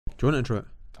Do you want to intro it?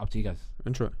 Up to you guys.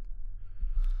 Intro it.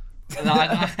 No,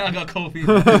 I got cold feet.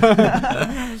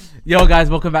 Yo, guys,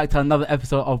 welcome back to another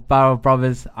episode of Barra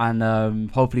Bruvvas,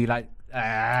 and hopefully, like, it's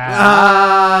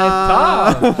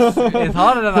tough. It's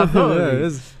harder than I thought. Yeah, it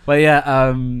is. But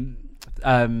yeah,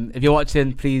 if you're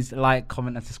watching, please like,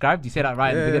 comment, and subscribe. Do you say that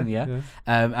right in the beginning? Yeah.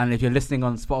 And if you're listening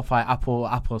on Spotify, Apple,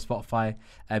 Spotify,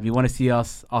 you want to see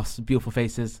us beautiful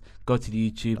faces, go to the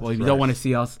YouTube. That's or if you don't want to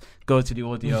see us, go to the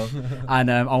audio.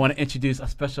 And I want to introduce a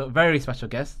very special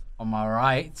guest on my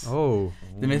right. Oh,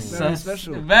 very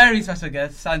special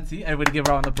guest, Santi. Everybody give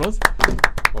a round of applause.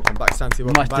 Welcome back, Santi.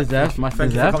 Welcome back. Deserved. Much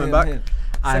deserved. Thank you for coming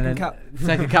back.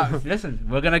 Second cap. Listen,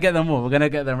 we're gonna get them all. We're gonna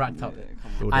get them racked up.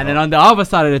 And then on the other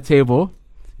side of the table,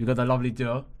 you got the lovely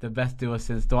duo, the best duo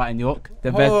since Dwight and York,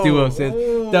 the best duo since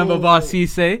Demba Bar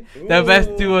Cisse, the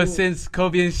best duo since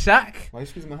Kobe and Shaq. Why are you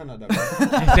squeezing my hand like that?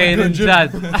 Hussein and Jad.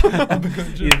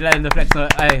 He's letting the flex.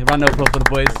 Hey, round of applause for the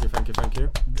boys. Thank you.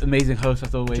 Amazing host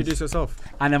as always. Introduce yourself.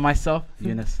 And then myself,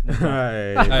 Eunice.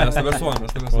 Hey, that's the best one.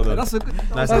 That's a good.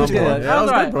 Nice that was good. That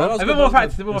was good, bro. A bit more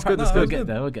practice. We'll get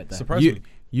there. Surprise me.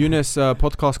 Eunice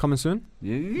podcast coming soon.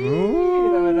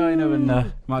 You never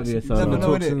know. Might be a solo. You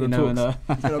never know.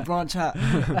 It's gonna branch out.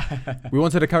 We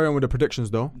wanted to carry on with the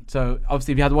predictions though. So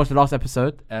obviously, if you had watched the last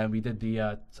episode, we did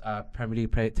the Premier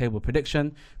League table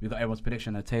prediction. We got everyone's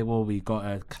prediction at the table. We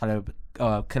got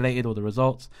collated all the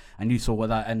results, and you saw what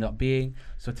that ended up being.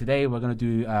 So today we're gonna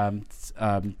do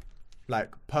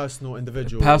like personal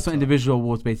individual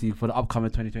awards basically for the upcoming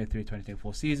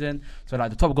 2023-2024 season. So like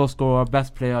the top goal scorer,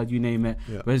 best player, you name it.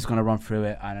 Yeah. We're just gonna run through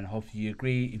it, and then hopefully you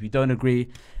agree. If you don't agree,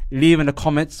 leave in the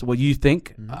comments what you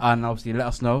think, and obviously let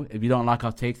us know if you don't like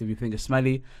our takes. If you think it's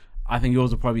smelly, I think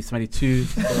yours will probably be smelly too.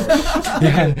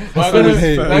 I'm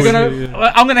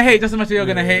gonna hate just as much as you're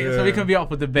gonna hate, so we can be up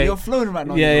for debate. You're flowing right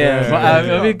now. But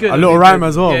it'll be good. A little rhyme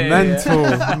as well.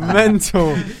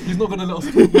 Mental. He's not gonna let us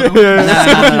talk.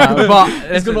 No.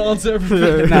 But he's gonna answer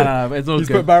everything. No, but it's all He's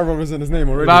good. put Barra Brothers in his name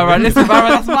already. Barra,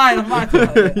 that's mine.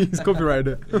 He's copyrighted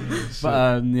it.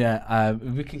 But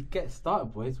we can get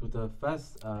started, boys, with the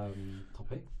first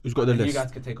topic. Who's got the list? You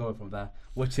guys can take over from there,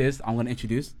 which is I'm gonna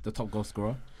introduce the top goal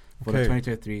scorer for the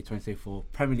 2023-2024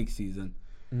 Premier League season.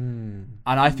 And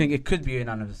I think it could be a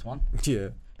unanimous one. Yeah.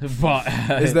 But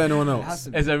is there anyone else?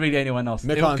 Is there really anyone else?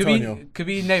 Could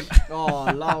be named.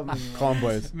 Oh, love me. Come on,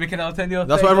 boys. Mikel Antonio.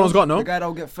 That's what everyone's got, no? The guy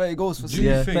that'll get 30 goals for Do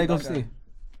you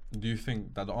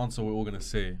think that the answer we're all gonna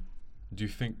say? Do you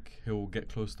think he'll get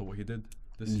close to what he did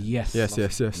this year? Yes.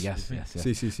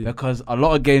 See. Because a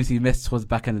lot of games he missed towards the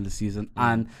back end of the season,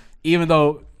 and even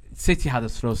though City had a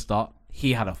slow start,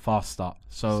 he had a fast start.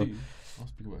 So I'll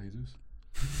speak about Jesus.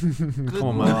 Come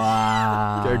on, man.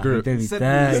 Wow. Get a grip. He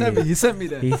sent me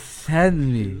there. He sent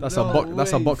me. That's a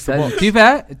box to box. To be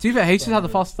fair, he just had a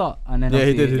fast start, and then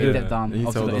he did. He down. He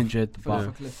also got injured,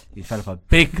 but he fell off a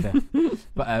big cliff.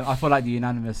 But I feel like the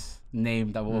unanimous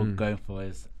name that we're all going for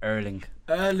is Erling,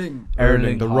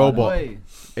 the robot.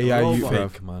 AI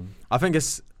fake, man. I think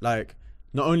it's like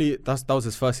not only that was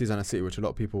his first season at City, which a lot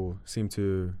of people seem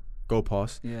to go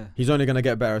past. Yeah. He's only gonna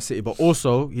get better at City, but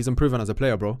also he's improving as a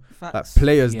player, bro. Facts. Like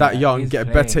players that young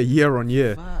get better year on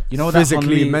year. Facts. You know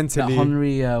physically, that mentally.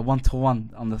 Henry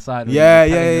 1-to-1 on the side.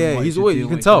 Yeah. He's always. You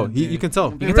can tell. You can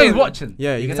tell. You can tell he's watching.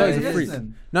 Yeah, you can tell he's a freak.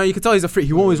 No, you can tell he's a freak.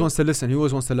 He always wants to listen. He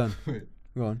always wants to learn. Wait.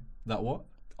 Go on. That what?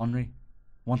 Henry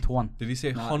 1-to-1. Did he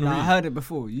say Henry? I heard it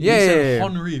before. Yeah.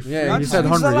 Henry. Yeah, he said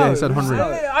Henry. Yeah, he said Henry. I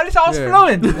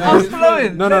was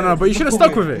flowing. No, but you should have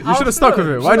stuck with it.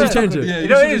 Why'd you change it? You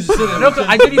know what it is?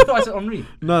 I really thought I said Henry.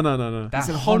 No. That's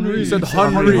Henry. You said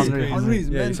Henry. Henry's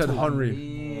Yeah, you said mental.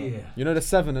 Henry. You know the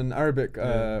 7 in Arabic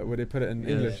where they put it in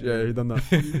English? Yeah, he done that.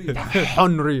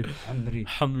 Henry.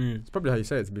 It's probably how you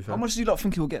say it, to be fair. How much do you lot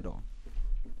think he'll get though?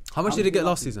 How much did he get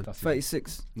last season?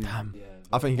 36. Damn.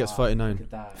 I think he gets 39.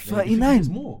 39?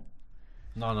 More.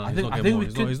 No,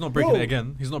 he's not breaking it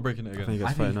again. He's not breaking it again. I think he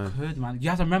gets 39. He could, man. You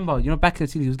have to remember, back in the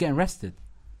season, he was getting rested.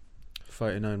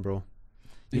 39, bro.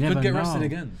 He could get rested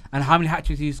again. And how many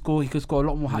hat-tricks he score? He could score a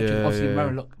lot more hat-tricks. Yeah,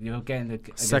 Remember, look, you're getting the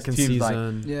second teams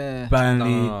season. Yeah.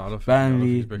 Burnley. I don't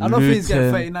think he's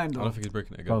getting 39 though. I don't think he's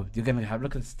breaking it again. Bro, you're gonna have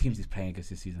look at the teams he's playing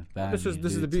against this season. Burnley, This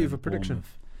is the beauty of a prediction.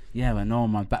 Bournemouth. Yeah, man, no,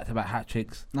 man, back-to-back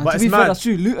hat-tricks. Now, to be fair, that's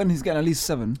true. Luton, he's getting at least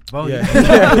 7. Bro, yeah,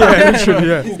 literally,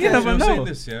 yeah. You never know.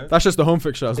 That's just the home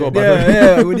fixture as well,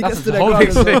 Yeah, when he gets to the home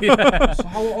fixture. So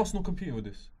how are Arsenal competing with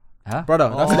this? Huh? Brother,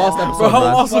 that's last episode, Bro, how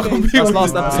man. Arsenal competing That's with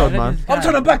last this? episode, man. I'm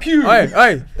trying to back you. Hey,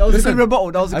 that was a good rebuttal.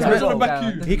 I'm trying to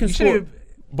back you. He can score.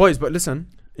 Boys, but listen,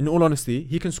 in all honesty,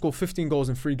 he can score 15 goals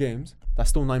in 3 games. That's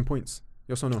still 9 points.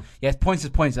 Yes or no? Yes, points is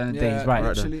points at the end of the day. He's right.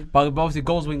 Actually. But obviously,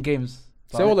 goals win games.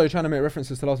 Say although you're trying to make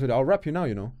references to last video, I'll rap you now,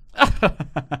 you know.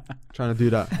 Trying to do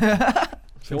that.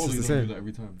 So It's you the don't same. do that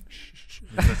every time.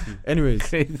 Anyways,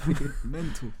 Crazy.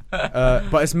 Mental.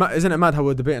 but isn't it mad how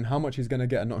we're debating how much he's gonna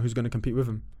get and not who's gonna compete with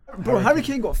him? Bro, Harry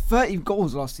Kane got 30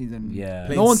 goals last season. Yeah.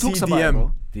 Playing No one talks about it, CDM.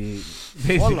 bro.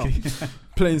 Basically.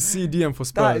 Playing CDM for That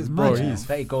Spurs, is bro. mad. He's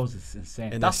 30 goals is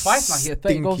insane. in That's a twice now. He had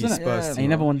 30 goals, stinky isn't it? Spurs Yeah, And team. he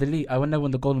never won the league. I never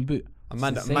won the Golden Boot. Man, It's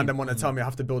man, insane. them want to tell me I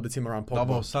have to build a team around That about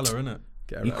Pogba. Salah, innit?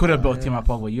 Get You right could have back. built a team at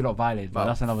Pogba. You lot violated, but But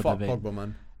that's another fuck debate. Pogba,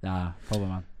 man. Nah, Pogba,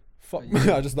 man. Fuck,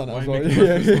 I just done that Why as you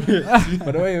well. making Yeah.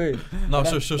 But wait. No,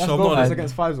 That's show goal more. was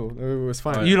against Faisal. It was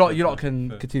fine. Alright. You lot fair, can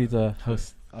fair. continue to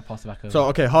host. I'll pass it back over. So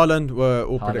okay, Haaland, we're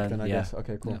all Haaland, predicting, I yeah. guess.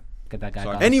 Okay, cool. Yeah. Get that guy.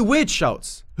 Sorry. Down. Any weird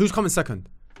shouts? Who's coming second?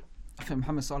 I think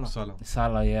Mohamed Salah. Salah.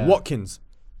 Salah, yeah. Watkins.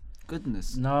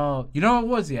 Goodness. No, you know what it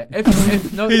was, yeah.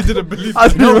 If no, He didn't believe I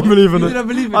didn't even believe in You it. didn't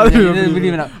believe in I it. didn't you even didn't believe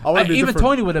believe in in it. that. I wanna be Even different.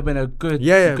 Tony would have been a good,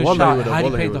 Yeah, good Wallahi shout. would've, Had he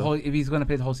Wallahi played the would've. whole, if he's gonna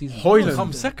play the whole season. Hoyland.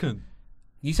 Come second.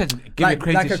 You said give me a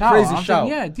crazy like a shout. crazy I'm saying, shout.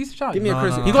 yeah, decent shout. Give me a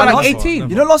crazy. He got like Never, 18. never.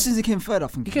 You know, last season he came third, I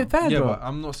think. He came third, Yeah, bro. but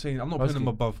I'm not putting him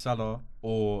above Salah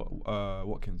or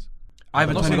Watkins. Ivan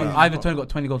I'm not Tony saying got he's Ivan not- Tony got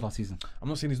 20 goals last season. I'm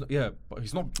not saying he's not. Yeah, but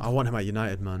he's not. I want him at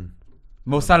United, man.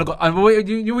 Mo Salah got. And what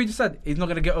you just said he's not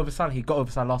gonna get over Salah. He got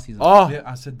over Salah last season. Oh, Yeah,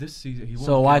 I said this season. He won't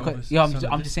So why? get over Yeah,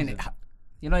 Salah I'm this just saying. season.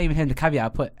 You're not even hearing the caveat I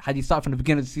put. Had you started from the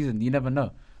beginning of the season, you never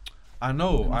know. I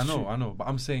know. But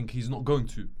I'm saying he's not going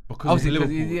to because of Obviously, 'cause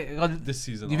Liverpool you this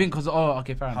season. think because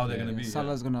okay, fair enough. How they're yeah, gonna yeah. be?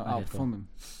 Salah's gonna Okay, cool. outperform him,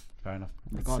 Fair enough.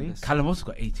 regardless. Callum also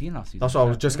got 18 last season. that's what I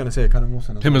was just gonna say. Callum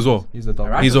Wilson. Him as well. He's a dog.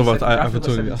 Alright. He's over. Rashford I've got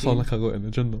told you. I 17. sound like I got an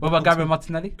agenda. What about Gabriel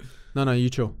Martinelli? No, you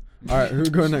chill. All right, who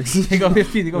go next? He got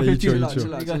 15. He got Yeah, you 15. chill, you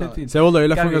chill. He got 15. Say, although your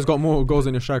left Gary- winger's got more goals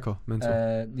than your striker. Mental.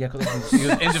 Yeah, because he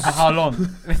was injured for how long?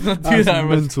 Let's not do That's that. bro.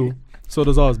 mental. So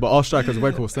does ours, but our striker's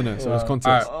Weghorst, isn't it? So there's Wow.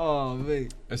 context. Oh,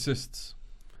 mate. Assists.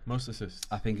 Most assists.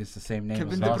 I think it's the same name.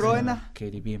 Kevin as De last season. Bruyne?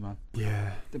 KDB, man.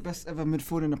 Yeah, The best ever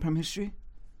midfielder in the Prem history?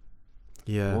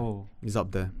 yeah, Whoa. he's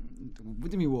up there. What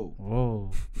do you mean, whoa?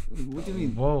 Whoa. What do you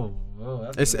mean?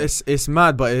 Whoa. That's It's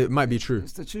mad, but it might be true.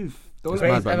 It's the truth. It's Greatest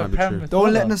mad, but it ever might be Prem true.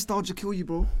 Don't let midfielder. nostalgia kill you,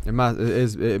 bro. It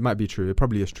might be true. It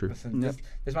probably is true. Listen, Yeah.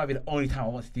 this might be the only time I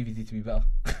want DVD to be better.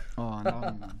 Oh, no,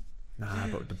 man. Nah,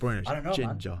 but De Bruyne is I don't know,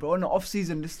 man. ginger. Bro, on the off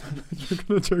season,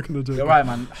 Joking. You're right,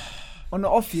 man. on the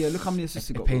off year, look how many assists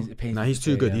he got. Bro. It pains Nah, me he's to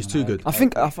too say, good, yeah, he's man. too good. I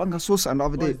think I saw something the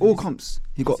other day. All comps,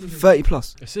 he got 30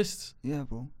 plus. Assists. Yeah,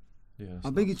 bro. Yeah. I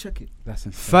beg you, check it. That's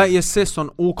insane. 30 assists on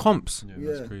all comps. Yeah,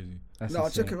 Yeah. that's crazy. That's No, I'll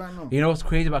insane. check it right now. You know what's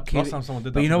crazy about Last KDB? time someone did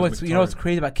that. But you know was what's Mkhitaryan.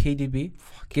 crazy about KDB?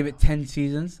 Give it 10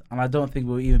 seasons, and I don't think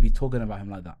we'll even be talking about him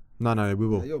like that. No, we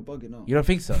will. You're bugging out. You don't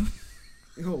think so?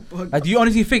 You're bugging Like, do you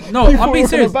honestly think? No, I'm being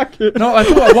serious. Back it. No, I'm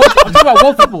talking about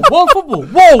world football. World football.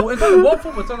 Whoa! It's like world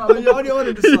football. It's not like You're only on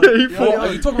this Yeah, one. he You're thought- only Are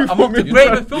on- you talking about among the great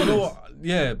You know midfielders? what?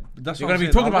 Yeah, that's You're what gonna I'm be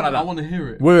saying. talking about I that. want to hear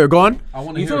it. Wait, go on. I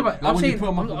want to You hear talking it. about- Like I'm when you saying- put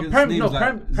him up I'm- against Prem- names no, like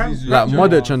Prem- Zizou, Like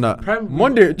Gerrard. Modric and that. Prem-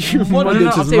 Modric No,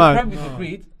 is I'm saying mad. Prem is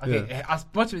agreed. Okay, as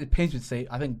much as it pains me to say,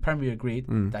 I think Prem agreed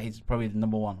that he's probably the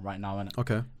number one right now, innit?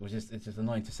 Okay. It's just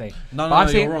annoying to say. No, But I'm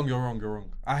you're saying- wrong. You're wrong.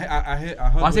 I heard.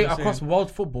 I'm what saying you're across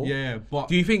world football. Yeah, but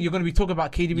Do you think you're going to be talking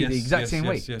about KDB the Yes, exact yes, same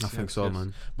way? yes, I think so,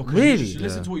 man. Because Really?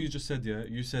 listen Yeah. to what you just said. Yeah,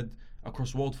 you said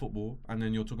across world football, and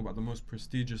then you're talking about the most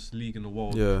prestigious league in the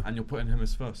world, Yeah. and you're putting him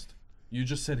as first. You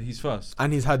just said he's first.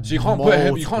 And he's had So you can't put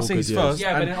him. You can't multiple say he's good years. first.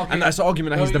 Yeah, but and, then, okay. and that's the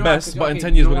argument that No, he's you the know why, best. 'cause, But in okay,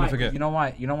 10 years you we're know gonna why- forget.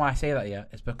 You know why I say that? Yeah,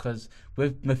 it's because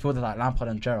with midfielders like Lampard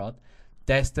and Gerrard,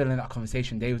 they're still in that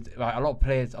conversation. Like, a lot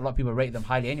of people rate them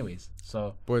highly, anyways.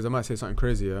 So Boys, I might say something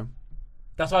crazy, yeah?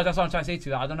 that's what I'm trying to say to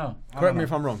you. I don't know. Correct me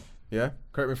if I'm wrong, yeah?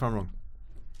 Correct me if I'm wrong.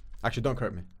 Actually, don't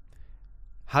correct me.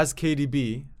 Has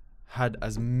KDB had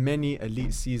as many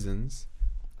elite seasons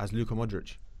as Luka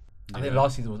Modric? I think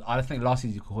last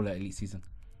season you could call it elite season.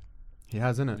 He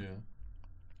has, innit? Yeah.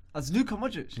 As Luka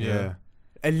Modric. Yeah.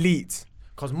 Elite.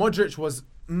 Because Modric was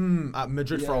at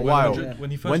Madrid for a Yeah, while. Madrid-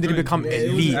 When he first When did he joined, become was-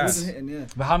 elite? It wasn't hitting, yeah.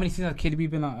 But how many seasons has KDB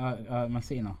been at Man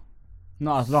City now?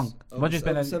 Not as long. Modric's been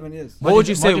over in 7 years. What would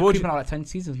you say? Modric What would creeping you- out like 10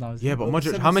 seasons now. Yeah, but Over Modric,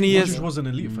 7 how many seasons. years? Modric wasn't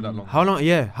elite for that long. How long?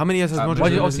 Yeah, how many years has Modric Modric,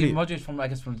 been obviously, elite?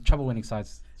 Modric from the treble winning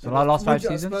sides. So the last 5 Modric at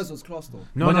seasons. Spurs was class though.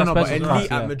 No, Modric but Spurs was elite class,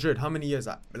 at yeah. Madrid. How many years?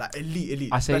 Like elite.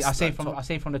 I say Best, from top.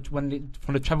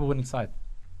 the treble winning side.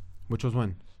 Which was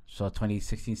when? So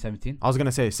 2016, 17. I was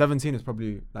gonna say 17 is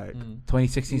probably like.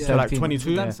 2016, Yeah. So like 17. 22?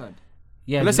 Zidane Yeah. side.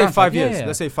 Yeah, Let's say Zidane 5 side, years. yeah.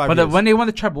 Let's say 5 But years. when they won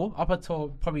the treble, up until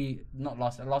probably not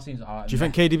last season. Do you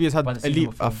think KDB has had But the season elite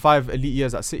before. 5 elite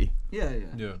years at City? Yeah.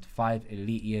 Yeah. 5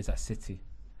 elite years at City?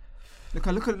 Look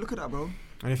at that, bro.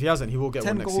 And if he hasn't, he will get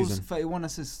 10 one next goals, season. 31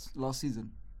 assists last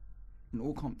season. In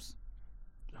all comps.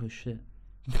 Oh shit.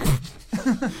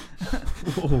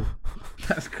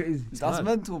 That's crazy. That's mad.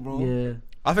 mental, bro. Yeah.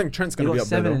 I think Trent's He going to be got up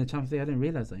there. 7 in Though. the Champions League. I didn't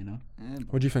realise that,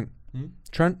 What do you think? Hmm?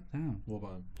 Trent? Damn. What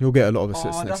about him? He'll get a lot of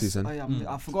assists next season.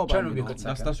 I forgot about Trent him. would be a you good know.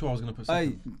 second. That's what I was gonna put. Hey,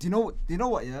 Second. do you know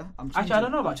what? Yeah, I'm Actually, I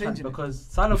don't know about Trent changing it. because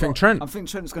Salah You think got- Trent? I think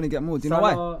Trent's gonna get more. Do you know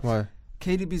why? Why?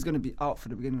 KDB's gonna be out for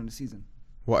the beginning of the season.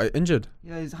 What, injured?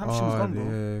 Yeah, his hamstring's gone, bro. Yeah,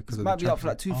 He because of might the be out for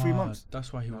like Champions 2-3 months.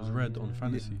 That's why he was red on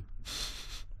fantasy.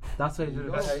 That's what he's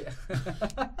doing.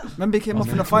 Remember he came I'm off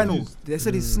in the very final. confused. They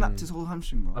said he snapped his whole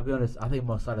hamstring, I'll bro. be honest. I think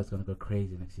Mo Salah's gonna go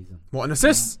crazy next season. What, an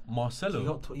assist?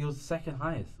 Marcelo. He was second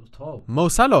highest. It was 12. Mo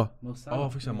Salah? Mo Oh, I Salah.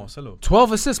 think you said Marcelo.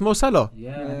 12 assists, Mo Salah?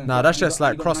 Yeah. Nah, that's He just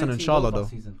like he crossing and 19 Charlotte,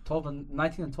 goals last though. season.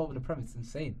 19 and 12 in the Premier. It's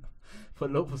insane. For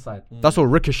Liverpool side. That's all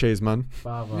ricochets, man.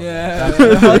 Yeah,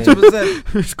 That's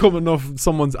 100%. It's coming off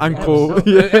someone's Yeah, ankle. so-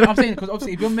 Yeah. I'm saying because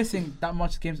obviously if you're missing that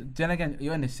much games, then again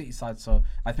you're in the City side, so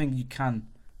I think you can.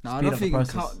 Nah, I speed don't up think the you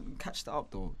can process. catch that up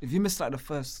though. If you miss like the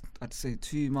first, I'd say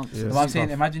 2 months. Yeah. of But I'm the saying,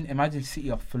 season, imagine City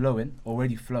are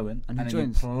already flowing, And and he then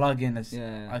joins. you plug in a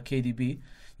Yeah. KDB.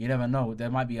 You never know. There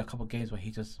might be a couple of games where he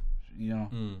just, yeah, nah,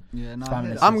 Spam I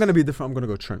hear this. that. I'm going to be different. I'm going to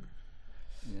go Trent.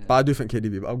 Yeah. But I do think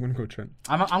KDB, but I'm going to go Trent.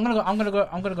 I'm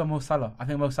gonna go Mo Salah. I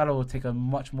think Mo Salah will take a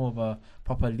much more of a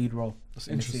proper lead role. That's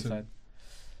in the City interesting. side.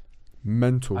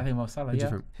 Mental. I think Mo Salah. What do you Yeah.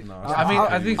 think? No, I mean,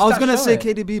 I think I was stats gonna show say it.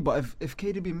 KDB, but if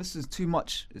KDB misses too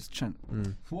much, it's Trent.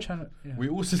 Yeah. we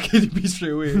all said KDB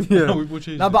straight away. Yeah. No, we've all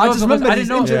changed. Nah, it. but I just remember I he's didn't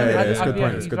know. injured. Yeah, I- it's a good yeah,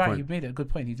 point, it's a he's good right, point. You made it a good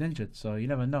point. He's injured, so you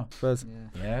never know. Spurs.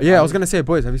 Yeah. Yeah, I was going to say,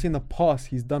 boys, have you seen the pass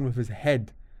he's done with his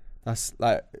head? That's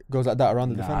like, goes like that around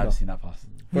the Nah, defender. I've seen that pass.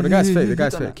 Bro, the guy's Who fit. The done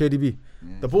guy's that? fit. KDB.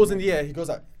 Yeah. The ball's in the air. He goes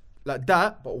like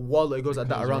that, but while he goes like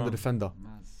that goes around the around. defender.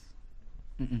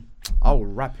 Mm-mm. I will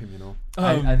wrap him, you know.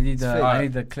 I need the fair. I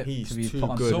need the clip He's to be too put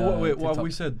on. good. So the what have TikTok.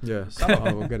 we said? Yeah, Salah.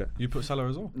 I will get it. You put Salah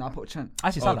as well. Nah, I put Trent.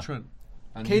 Actually, Oh, Salah. Trent.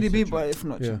 And you KDB, said but Trent. if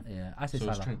not Yeah. Trent. Yeah, I say So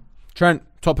it's Salah. Trent. Trent,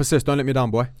 top assist. Don't let me down,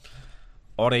 boy.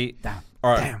 Alright. Damn.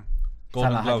 All right. Damn.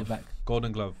 Golden Salah had your glove. back.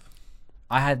 Golden glove.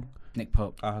 I had Nick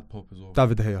Pope. I had Pope as well.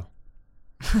 David De Gea.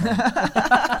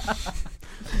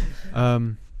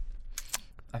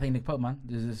 I think Nick Pope, man.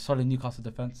 There's a solid Newcastle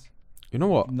defense. You know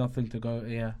what? Nothing to go.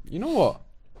 Yeah. You know what?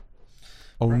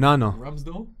 Oh, Nana.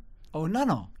 Ramsdale. Oh,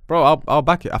 no. Bro, I'll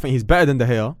back it. I think he's better than De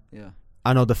Gea. Yeah.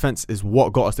 And our defense is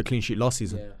what got us the clean sheet last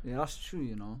season. Yeah, that's true,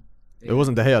 you know. It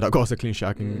wasn't De Gea that got us the clean sheet. I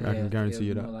Yeah, can guarantee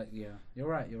you more that. Like, yeah, you're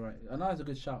right. I know it's a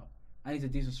good shout. And he's a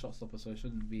decent shot stopper, so it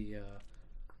shouldn't be a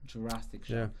drastic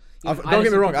shot. Yeah. Yeah, Don't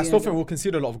get me wrong. could I be still in think there. we'll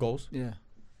concede a lot of goals. Yeah.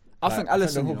 I think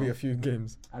Alisson, there you will be know. a few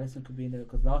games. Alisson could be in there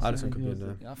because last Alisson season could he be in was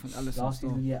there. Yeah, I think Alisson last still.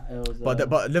 season. Yeah, it was.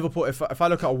 But Liverpool, if I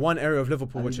look at one area of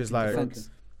Liverpool, which is like Defense.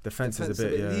 defense is a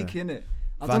bit, yeah. leaky, innit?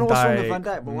 I Van don't know what's wrong with Dijk, Van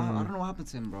Dijk, but I mm. don't know what happened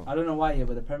to him, bro. I don't know why, yeah,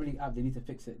 but the Premier League app they need to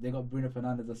fix it. They got Bruno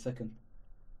Fernandes as second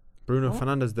Bruno What?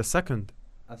 Fernandes the second.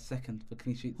 for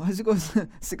clean sheets. Why has he got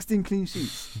 16 clean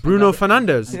sheets? Bruno Gabriel-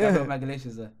 Fernandes. And Yeah. Gabriel Magalhaes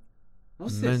is there.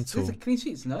 What's this? Mental. This is clean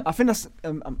sheets, no? I think that's the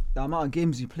amount of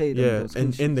games you played. and Yeah, those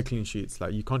in clean the sheets. clean sheets,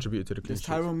 like you contributed to the clean There's sheets.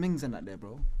 Tyrone Mings and that there,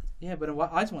 bro. Yeah, but then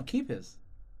I just want keepers.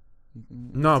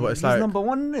 No, but it's He's like, number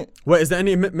one, innit? wait, is there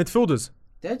any midfielders?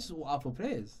 They're just all Apple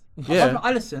players. Yeah.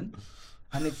 Alisson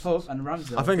and Nick Pope and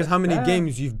Ramsdale. I think it's how many Yeah.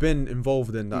 games you've been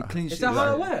involved in that. Clean Is sheets. that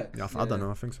how it like- works? Yeah, I don't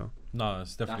know. I think so. No,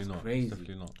 it's definitely That's not. crazy. It's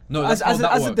definitely not. No, As- that's how as a-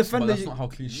 that as a works, defender, but that's you- not how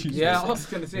clean sheets. Yeah, I works. was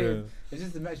gonna say Yeah. it's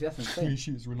just actually that's Clean insane.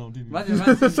 sheets, Ronaldinho. Imagine,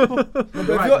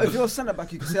 But if you're a centre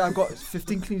back, you can say I got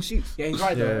 15 clean sheets. yeah, he's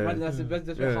right Yeah, though. Imagine that's a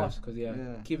bit yeah. harsh because yeah,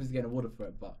 Yeah. keepers getting awarded for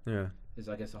it, but Yeah. it's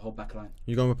I guess a whole back line.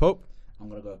 You going with Pope? I'm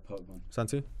gonna go with Pope, man.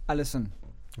 Santi? Alisson.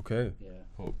 Okay.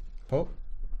 Yeah. Pope?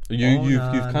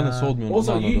 You've kind of sold me on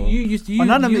Also, Onana, you though. used to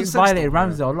Onana you makes sense violated though.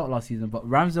 Ramsdale a lot last season, but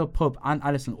Ramsdale, Pope, and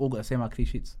Alisson all got the same amount of clean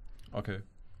sheets. Okay.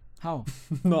 How?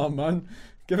 No, man.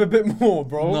 Give a bit more,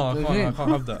 bro. No, I can't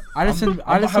have that. Alisson,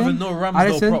 I'm not having no Ramsdale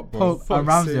Alisson, prop, bro. Pope, and Fuck's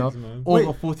Ramsdale sakes, man. all Wait,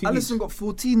 got 14 each. Alisson got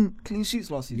 14 clean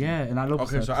sheets last season. Yeah, and I love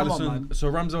Okay, so Come on, Alisson, man. so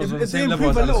Ramsdale was on the If they same level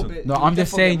improve as a little Alisson. bit, No, you I'm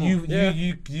just definitely saying get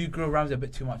more. you grow Ramsdale a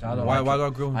bit too much. I don't Why like do I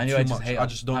it. grow him I knew too I just much? hate I him.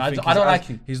 just don't I think don't he's like as-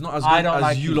 you. He's not as I good don't as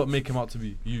like you you. lot make him out to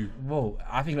be. You. Whoa,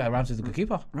 I think like Ramsdale's a good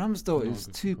keeper. Ramsdale No, is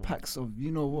good 2 keeper. packs of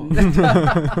you know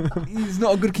what. He's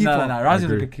not a good keeper. No, Ramsdale's a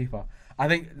agree. good keeper. I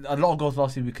think a lot of goals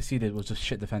last season we conceded was just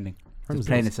shit defending. Just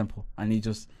plain and simple. And he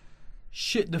just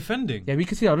Shit defending. we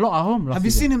conceded a lot at home last Have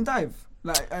you season. seen him dive?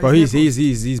 Like, Bro,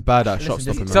 he's bad at shot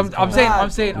Listen, stopping. some, man. I'm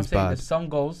saying He's bad. there's some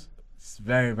goals it's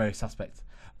very, very suspect.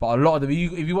 But a lot of them,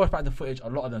 if you watch back the footage, a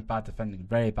lot of them bad defending,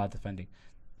 very bad defending,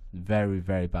 very,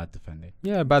 very bad defending.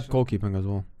 Yeah, bad goalkeeping as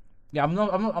well. Yeah, I'm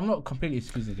not completely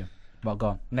excusing him. But go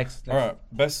on, next. All right,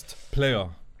 best player.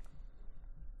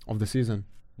 Of the season.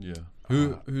 Yeah.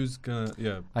 Who's gonna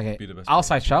Okay, be the best?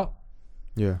 outside shout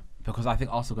Yeah. because I think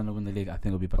Arsenal gonna win the league. I think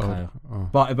it'll be Bukayo. Oh.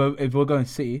 But if we're going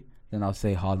City, then I'll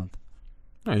say Haaland.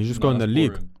 No, you just go in the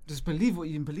league. Just believe what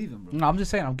you believe in, bro. No, I'm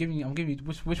just saying. I'm giving you.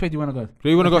 Which way do you want to go? Do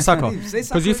you want to go Saka?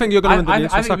 Because you think you're going to win the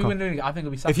league. I So think we Saka. win the league. I think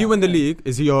it'll be Saka. If you win the league,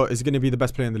 is he going to be the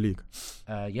best player in the league?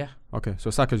 Yeah. Okay, so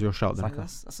Saka's your shout then. Saka.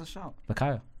 That's a shout.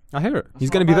 Bukayo. I hear it. He's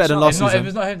not going to a be bad better than shout. last If season.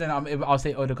 it's not him, then I'll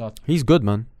say Odegaard. He's good,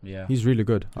 man. Yeah. He's really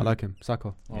good. I like him.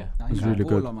 Saka. Yeah. Nah, He's a really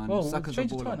good. baller, man. Well, Saka's a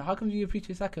change your tone. baller. How come you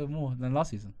appreciate Saka more than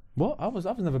last season? What?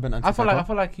 I've never been anti. I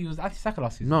feel like he was anti-Saka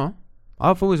last season. No,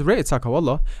 I've always rated Saka.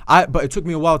 Wallah. But it took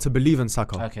me a while to believe in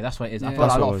Saka. Okay, that's what it is. I Yeah. feel like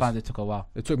That's a lot what of it fans is. it took a while.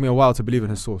 It took me a while to believe in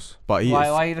his source. But he Why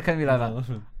is. are you looking at me like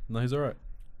that? No, he's alright.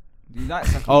 You like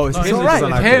Saka? Oh, it's No, him it's who alright. doesn't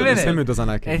It's like him, it. It's innit? him who doesn't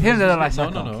like It's it. him that don't like No,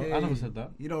 Saka. no, Okay. I never said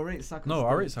that. You don't rate Saka? No,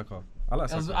 I rate Saka. I like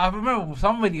Saka. I remember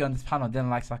somebody on this panel didn't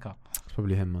like Saka. It's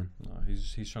probably him, man. No,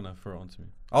 he's trying to throw it onto me.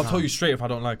 I'll tell you straight if I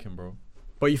don't like him, bro.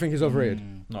 But you think he's overrated?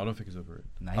 No, I don't think he's overrated.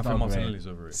 Nah, I he's think not overrated. Martinelli's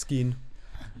overrated. Skeen.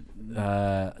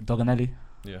 Doganelli.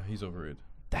 Yeah, he's overrated.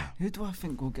 Who do I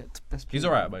think will get best player? He's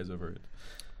alright, but he's overrated.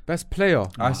 Best player.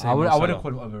 I say I Mo wouldn't Salah.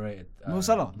 call him overrated. Mo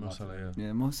Salah? Mo Salah, yeah.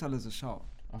 Yeah, Mo Salah's a shout.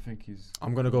 I think he's.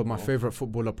 I'm gonna go with my favorite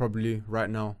footballer probably right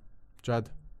now. Jad.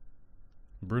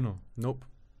 Bruno. Nope.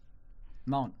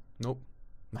 Mount. Nope.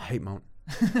 I hate Mount.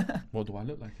 What do I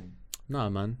look like him? Nah,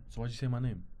 man. So why'd you say my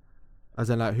name? As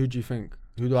in, like, who do you think?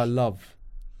 Who do I love?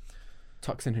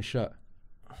 Tucks in his shirt.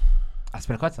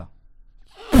 Aspilicueta.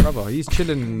 Brother, he's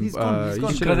chilling. He's gone,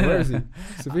 he's chilling. gone. Where is he?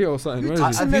 Sevilla or something. Where is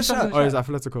Tucks he? in their shirt? Oh, he's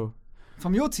Atletico.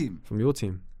 From your team. From your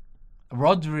team.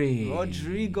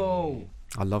 Rodrigo.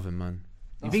 I love him, man.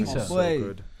 You think That's so? my boy.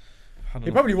 Good. I don't He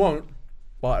know. probably won't,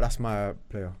 but that's my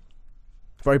player.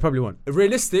 But he probably won't.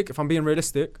 Realistic, if I'm being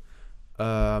realistic,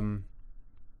 If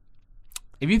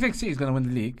you think City's gonna win the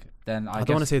league, then I I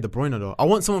don't want to say De Bruyne though. I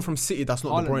want someone from City that's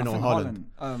not De Bruyne or Haaland.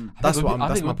 That's what I'm.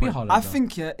 That's my point. I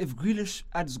think if Grealish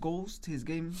adds goals to his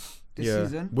game this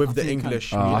season, with I the think he can.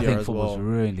 English I media think as football's well.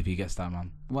 ruined if he gets that,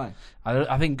 man. Why?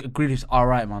 I think Grealish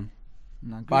alright, man.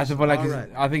 Nah, But I just feel like alright.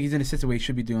 I think he's in a situation where he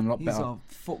should be doing a lot He's better. a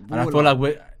footballer. And I feel like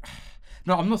we're.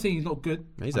 No, I'm not saying he's not good.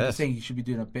 He's I'm ass. just saying he should be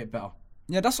doing a bit better.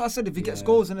 Yeah, that's what I said. If he gets Yeah.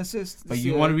 goals and assists, But this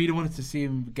you year, really wanted to see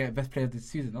him get best player this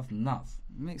season. That's nuts.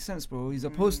 makes sense, bro. He's a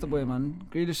poster boy, man.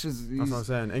 Grealish is. That's what I'm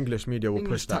saying. English media will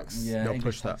English push that. tax. Yeah, They'll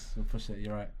English push that. tax will push it.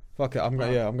 You're right. Fuck it. I'm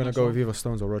gonna go with either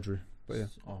Stones or Rodri. But yeah,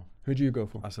 Oh, who do you go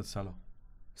for? I said Salah.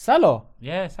 Salah.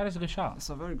 Yeah, Salah's a good shot, That's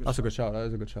a very good. That's a shot. good shout. That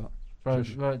is a good shout. bro.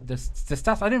 The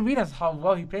stats. I didn't realize how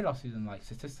well he played last season, like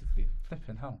statistically.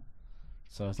 Flipping hell.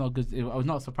 So it's not good. I was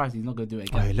not surprised he's not gonna do it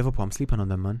Oh, again. hey, Liverpool. I'm sleeping on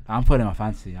them, man. I'm putting my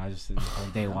fancy. I just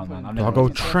on day one, man. I'm I'll never go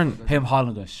gonna- Trent. Him,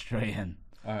 Haaland goes straight in.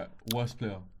 Alright, worst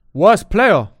player. Worst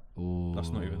player. Ooh. That's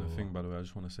not even a thing, by the way. I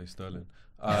just want to say Sterling.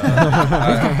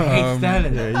 Hate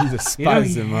Sterling. Yeah, he's a You know he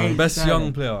spicy man. hates Best Sterling.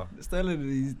 young player. Sterling,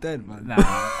 he's dead, man. Nah.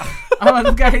 Oh,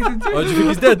 this guy hates him too. Oh, do you think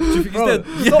he's dead? Do you think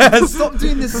he's dead? Stop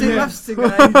doing the same maths thing.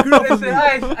 Listen,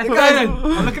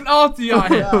 I'm looking after you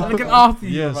out here. I'm looking after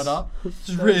you, Yes. brother.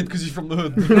 Just rated because he's from the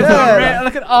hood. Yeah. I'm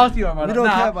looking after you, brother. We don't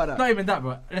care about that. Not even that,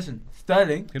 bro. Listen,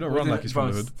 Sterling. He don't run like he's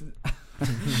from the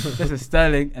hood. Listen,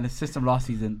 Sterling and the system last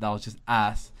season that was just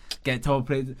ass. Get told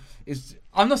players.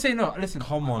 I'm not saying no. Listen,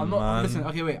 Come on, I'm not, man. Listen,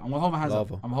 okay, wait. I'm gonna hold my hands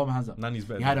Lava. up. I'm gonna hold my hands up. Nani's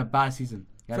better. He had a bad season.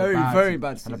 He had Very, a very season. bad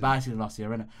Had a season. bad season last year,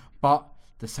 innit? But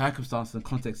the circumstances and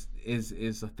context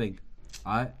is a thing.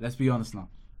 Alright, let's be honest now.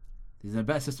 He's in a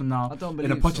better system now. I don't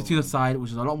in a believe so, Pochettino man. side,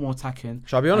 which is a lot more attacking.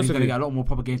 Shall I be and honest he's with gonna you? get a lot more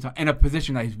proper game time in a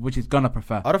position that which he's gonna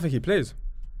prefer. I don't think he plays.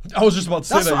 I was just about to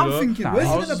say That's that. what you know? I'm thinking. Nah, Where's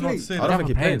I he was gonna just about play? to say I that. don't think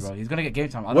he plays. bro. He's gonna get game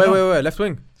time. I don't know. Wait, left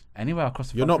wing. Anywhere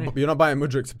across the You're front not. three. You're not buying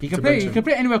Mudryk to He can to play. bench He him. can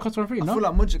play anywhere across the front three. I No. feel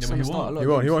like Mudryk's Yeah, but gonna he start a won't. lot. He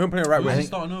of won't. games. He'll play right Who's wing. he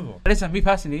starting over? Listen, me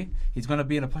personally, he's gonna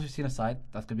be in a Pochettino side.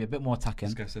 That's gonna be a bit more attacking.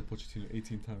 This guy said Pochettino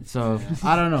 18 times. So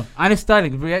I don't know. And it's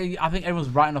Sterling. I think everyone's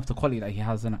writing off the quality that he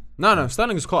has in it. No,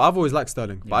 Sterling is cool. I've always liked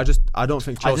Sterling, but I don't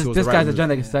think Chelsea was This the right guy's move.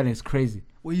 agenda against Sterling is crazy.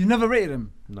 Well, you never rated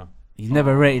him. No. He's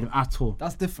never rated him at all.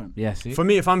 That's different. Yeah, see. For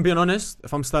me, if I'm being honest,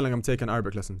 if I'm Sterling, I'm taking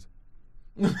Arabic lessons.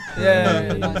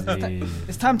 Yeah.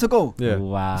 It's time to go. Yeah.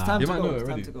 Wow. It's time You to might go. know it It's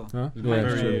time already. to go. Huh? He's Yeah, got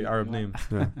a very true. Arab name.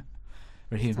 Yeah.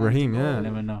 Raheem. Raheem, yeah. You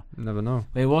never know. Never know.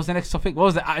 Wait, what was the next topic? What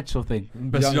was the actual thing?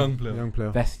 Best young player. Young player.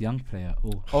 Best young player.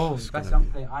 Ooh. Oh, It's best gonna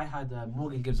young player. I had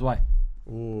Morgan Gibbs White.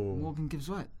 Ooh. Morgan Gibbs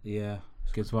White. Yeah,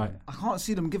 Gibbs White. I can't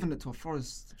see them giving it to a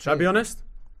Forest. Should I be honest?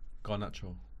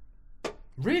 Garnacho.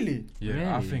 Really?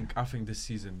 Yeah, Really? I think this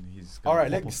season he's. All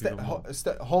right, pop let's off even more.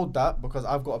 hold that because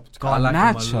I've got. I like him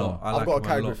a Garnacho. lot. I I've like got a him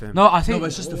category lot. for him. No, I think. No, but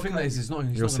it's just the thing that he's not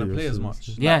You'll going see, to you'll play see, as you'll much.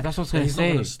 see. Yeah, that's what I was gonna He's not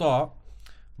going say. to start,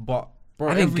 but bro,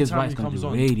 I think every Gibbs time White's he gonna comes do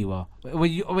on, really well.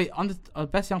 Wait, under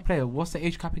best young player. What's the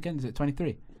age cap again? Is it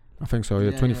 23? I think so.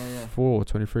 Yeah, Yeah, 24 or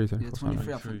 23. I think. Yeah, or something.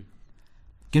 23. I think.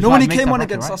 You know when he came on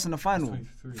against us in the final,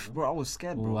 bro, I was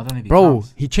scared, bro. I don't think Bro,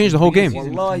 he changed the whole game.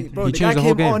 Wallahi, bro, He the changed guy the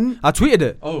whole came game. on. I tweeted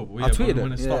it. Oh, yeah, I tweeted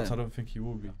when it. it starts, Yeah. I don't think he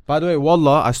will be. By the way,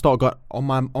 Wallah, I start got on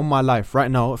my life right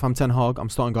now. If I'm Ten Hag, I'm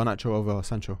starting Garnacho over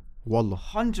Sancho. Wallah,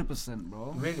 100%,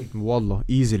 bro. Really? Wallah,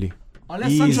 easily.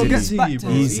 Unless Sancho gets Easy, back to bro.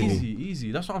 his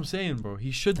Easy. That's what I'm saying, bro.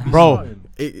 He should be Bro,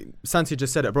 starting. Santi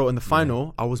just said it, bro. In the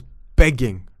final, I was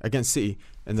begging against City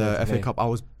in the FA Cup. I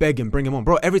was begging, bring him on,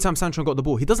 bro. Every time Sancho got the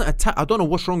ball, he doesn't attack. I don't know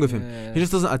what's wrong with him. He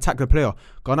just doesn't attack the player.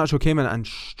 Garnacho came in and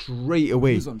straight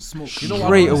away. He was on smoke. You know what?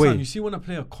 Straight away. You see when a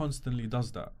player constantly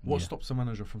does that, what stops a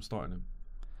manager from starting him?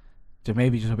 So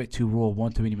maybe just a bit too raw,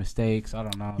 one too many mistakes. I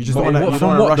don't know. You just But don't wanna- what- you from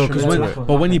don't what wanna though? rush Because into when, it.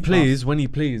 but when he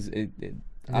plays,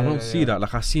 I don't see that.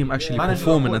 Like I see him actually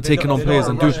performing and taking on players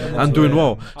and doing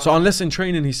well. So unless in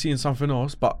training he's seeing something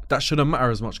else, but that shouldn't matter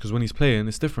as much because when he's playing,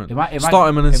 it's different. Start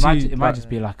him and then see. It might just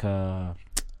be like a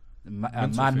thing.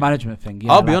 management thing.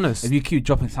 Yeah, I'll be like, honest. If you keep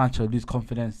dropping Sancho, lose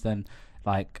confidence, then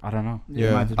like I don't know. It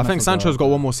Yeah, might just I mess think with Sancho's the- got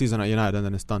one more season at United and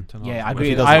then it's done. Yeah, I If agree.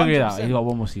 he I doesn't- agree that he got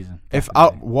one more season. If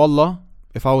definitely. Wallah,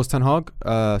 if I was Ten Hag,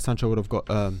 Sancho would have got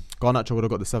Garnacho would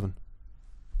have got the 7.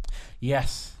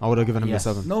 Yes. I would have given him Yes.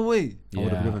 the 7. No way. I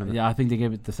would have given him it. Yeah, I think they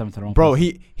gave it the 7 to the wrong Bro,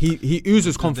 person. he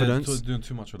oozes They're confidence. doing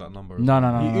too much with that number. No.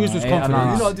 He oozes no,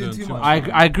 confidence. You lot do too much.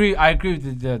 I agree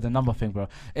with the number thing, bro.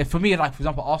 If for me, like for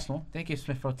example, Arsenal, they gave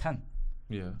Smith Rowe 10.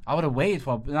 Yeah. I would have waited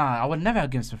for. I would never have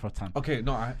given Smith Rowe 10. Okay,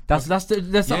 no. There's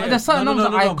certain numbers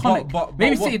that are iconic.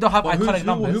 Maybe City don't have iconic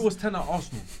numbers. Who was 10 at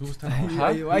Arsenal? Who was 10 at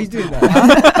Arsenal? Why are you doing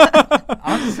that?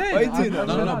 I'm just saying. Why you doing that?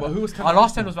 No, but who was 10? Our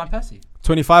last 10 was Van Persie.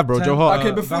 25, bro. Joe Hart.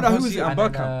 Okay, before Van that, who Persie was it? and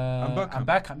then, Bergkamp. and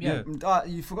Bergkamp, yeah.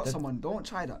 You forgot someone. Don't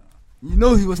try that. You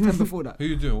know who was 10 before that. Who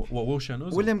you doing? What, Wilshere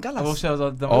knows? William Gallas. Also,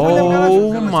 the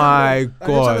Oh my You're trying to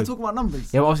god. talk about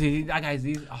numbers. Yeah, but obviously that guy's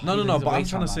these. No, but I'm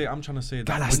trying to say that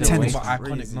Gallas when 10 you is talk about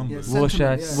iconic crazy. numbers. Yeah,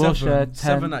 Wilshere 10.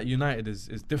 7 at United is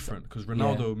different because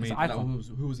Ronaldo made. it's Like, icon.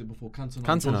 who was it before? Cantona.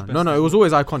 Cantona. No, it was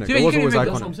always iconic. Yeah, It you was can always even-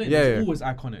 That's what I'm iconic. saying. Yeah, It's yeah. always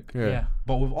iconic. Yeah.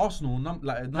 But with Arsenal, No,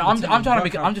 I'm trying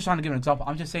to give an example.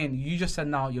 I'm just saying. You just said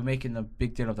now you're making a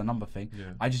big deal of the number thing. Yeah.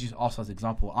 I just use Arsenal as an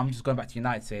example. I'm just going back to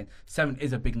United saying 7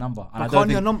 is a big number. And I But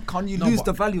don't think can't you No, lose but-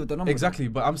 the value of the number? Exactly,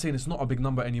 but I'm saying it's not a big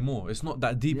number anymore. It's not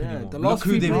that deep Yeah, anymore. the Look last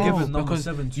who few they've games- given number because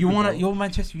 7 to. you want bro. to. You're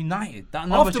Manchester United. That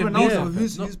number After should Ronaldo,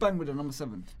 be. who's banged with the number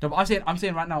 7? No, but I'm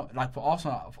saying right now, like for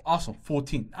Arsenal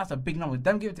 14. That's a big number.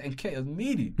 Them give it to NK is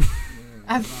meaty.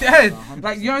 And then,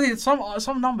 like you know, what I mean?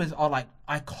 Some numbers are like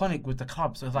iconic with the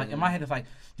club. So it's like in my head, it's like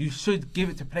you should give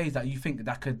it to players that you think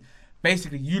that could.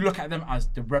 Basically, you look at them as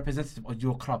the representative of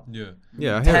your club. Yeah.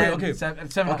 Yeah, I hear 10, it. Okay.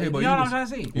 7, Okay, but you know you what I'm trying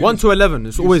to say? 1 to 11.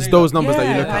 It's You always say those that- numbers that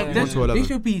you look like at. 1 to 11. These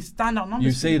should be standout numbers.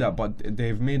 You say that, but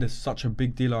they've made such a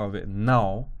big deal out of it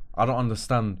now. I don't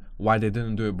understand why they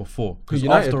didn't do it before. Because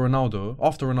United- after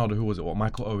Ronaldo, who was it? What,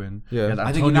 Michael Owen? Yeah. You had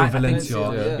I think Antonio United- Valencia.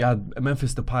 Yeah. You had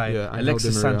Memphis Depay. Yeah, Angel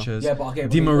Alexis Di Maria. Sanchez. Yeah, but okay,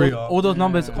 Di but Maria. all those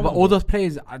numbers, Come but on, all bro. those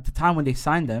players at the time when they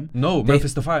signed them. No, they-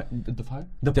 Memphis Depay.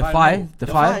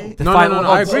 Depay. No,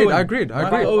 I agreed. No,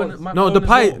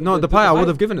 Depay, I would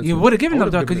have given it to You him. would have given I them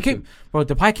would've though, because he given came, bro.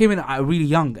 Depay came in really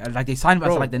young, like they signed him as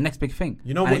Bro, like the next big thing.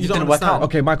 You know and what it you just don't didn't work understand? out.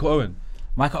 Okay, Michael Owen.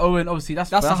 Michael Owen, obviously that's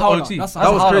That's the a howler. OG. That's a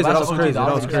That was howler. crazy. That's That was OG, crazy. that That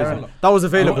was was crazy. crazy. That was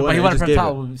available. But and he they won a just Premier gave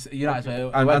title it. with United. So it And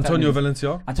worked out Antonio anyway.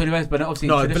 Valencia. Antonio Valencia, but obviously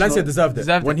No, traditional- Valencia deserved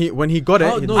it. When he got it,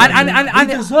 he no, deserved it.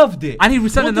 and he deserved it. and he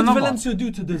reset the number. Valencia do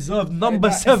to deserve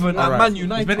number 7 at Alright. Man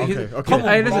United? Okay. Come on,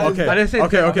 Okay. listen, Okay. I didn't say-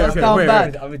 Okay. that's down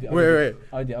bad. Wait.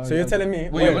 So you're telling me?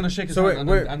 Wait, you're gonna shake his so hand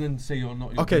and then say you're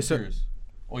not. You're Okay, being so- serious.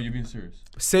 Or you're being serious.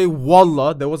 Say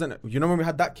Wallah, there wasn't. You know when we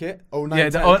had that kit? 09. Yeah,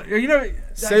 10? you know.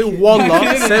 Say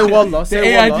Wallah. Say Wallah. The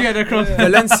Say AIG Wallah. at the cross.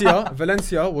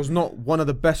 Valencia was not one of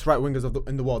the best right wingers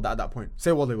in the world at that point.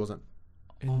 Say Wallah he wasn't.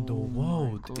 In the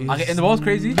world. Okay, in the world's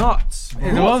crazy. Nuts.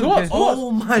 In the world's crazy.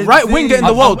 Oh my. Right winger in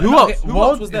the world. Who else? Okay, Who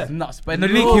else was there? It's nuts. But in the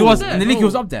league, he was. In the league, he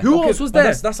was up there. Who else was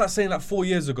there? That's like saying like 4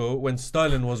 years ago when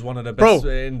Sterling was one of the Bro, best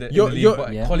in the you're- league. you're-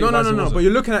 But Yeah. quality-wise he No. wasn't. But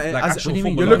you're looking at it Like as actual you're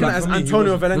footballer. looking Like at it as for me, he Antonio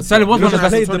wasn't. But Valencia. Sterling was You're one of the looking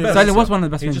at best. Antonio Sterling was Valencia. one of the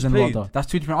best He wingers just in the world, played. though. That's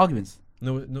 2 different arguments.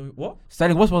 No, what?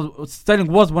 Sterling was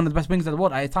one of the best wingers in the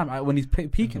world at a time when he's In the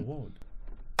peaking. world.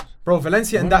 Bro,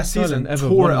 Valencia in that season ever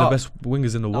tore one it of the up. best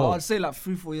wingers in the I'd world. say like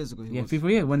 3-4 years ago. Yeah,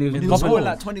 FIFA, yeah, when he was He was popping. scoring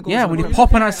like 20 goals. Yeah, in when a he row.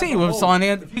 popping at City with Sane.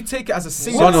 If you take it as a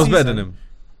single Son was season, better than him.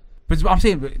 But I'm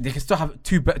saying they can still have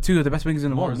two of the best wingers in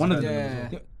the world. Morris One of is them.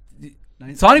 better than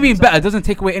him. Sane being better doesn't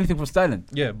take away anything from Sterling.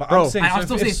 Yeah, but Bro. I'm saying And I'm so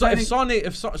still if saying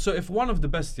Sane, if one of the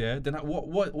best, yeah, then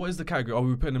what is the category? Are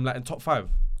we putting him like in top 5?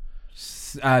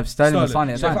 Sterling and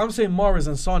Sane. So if I'm saying Mahrez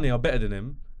and Sane are better than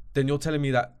him, then you're telling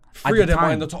me that At 3 the of them are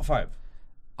time. in the top 5.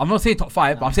 I'm not saying top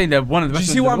 5, but I'm saying they're one of the Do you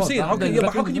best. see wingers what in I'm the saying? world. How They're can, the but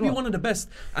best how wingers can in you the be world. one of the best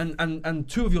and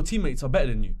 2 of your teammates are better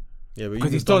than you?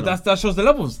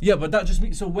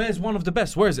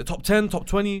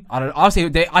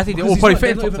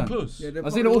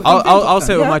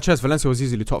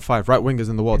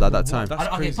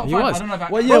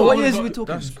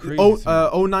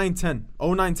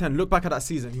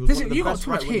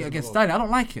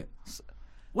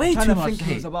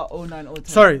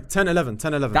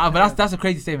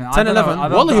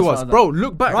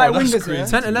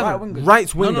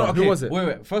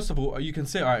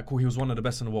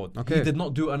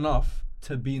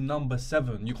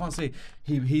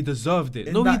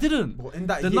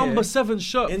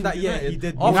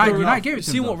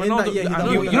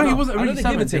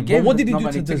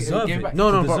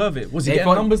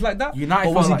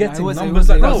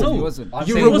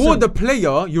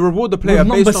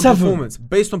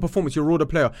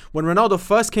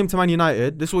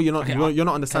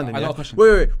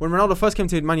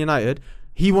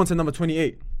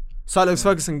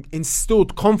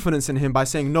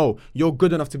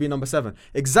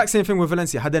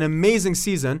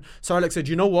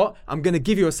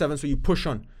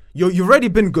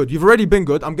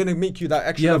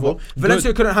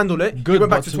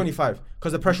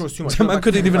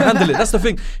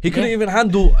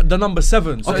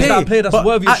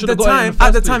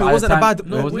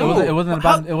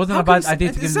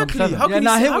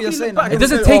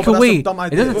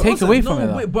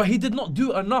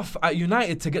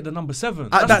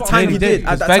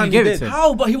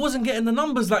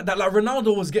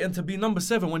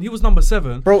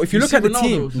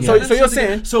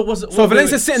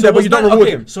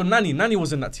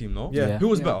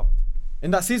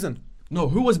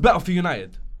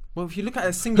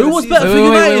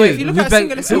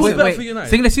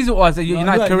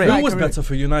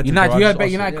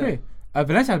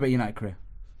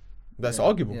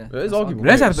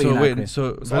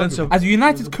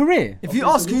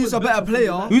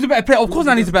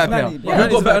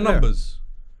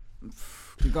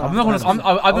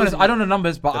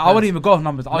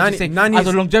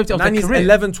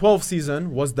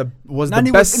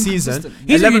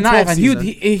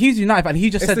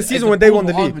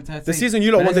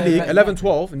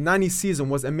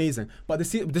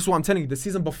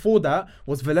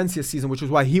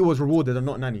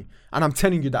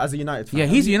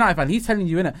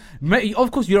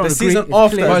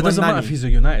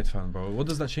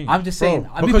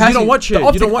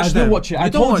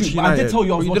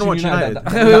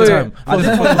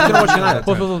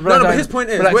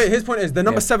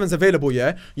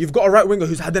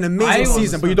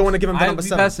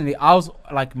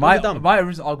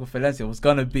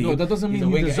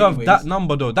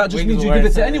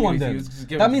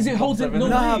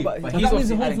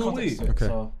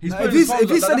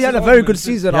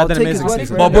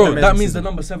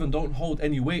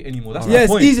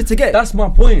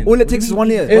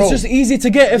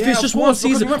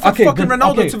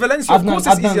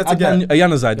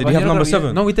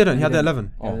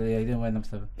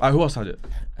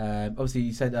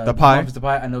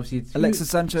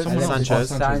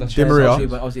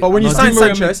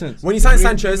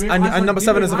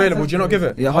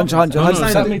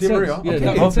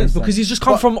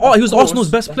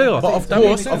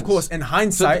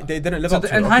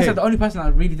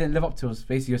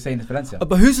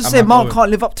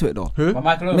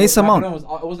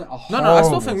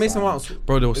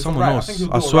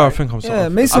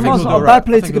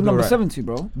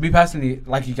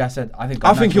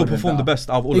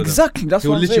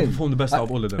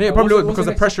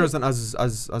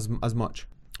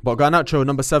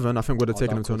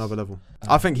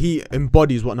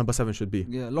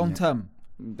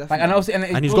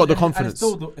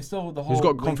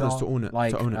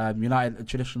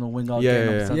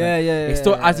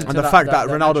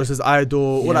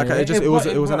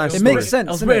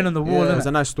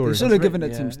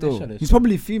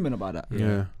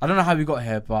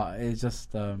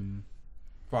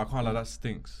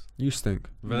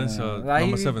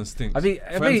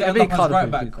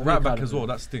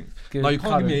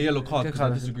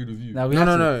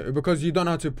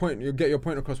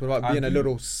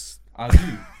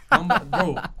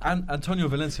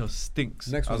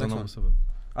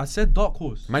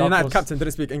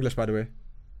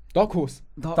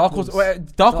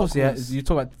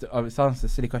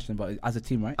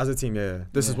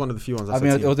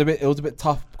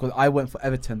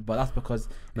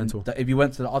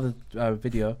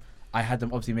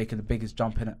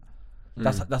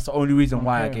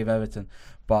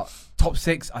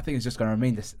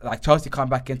 like Chelsea come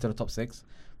back into the top 6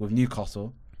 with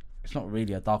Newcastle, it's not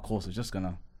really a dark horse. It's just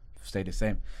gonna stay the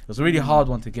same. It was a really hard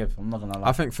one to give. I'm not gonna lie.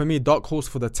 I think for me, dark horse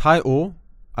for the title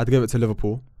I'd give it to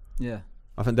Liverpool. Yeah.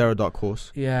 I think they're a dark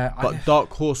horse. Yeah. But dark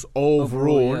horse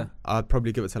overall, yeah. I'd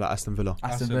probably give it to like Aston Villa.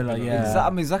 Aston Villa, yeah.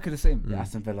 I'm exactly the same. Yeah,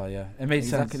 Aston Villa, yeah. It makes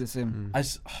exactly sense. the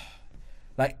same.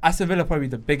 Like Aston Villa probably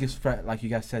the biggest threat, like you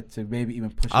guys said, to maybe even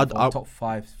push for top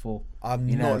 5 for. I'm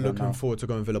not looking forward to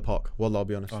going Villa Park. Wallah, I'll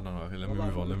be honest. Oh no, okay, let me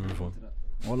move on.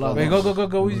 Wallah, wait, go. What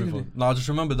are you gonna do? No, I just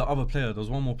remember the other player. There was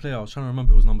one more player. I was trying to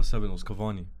remember who was number 7. It was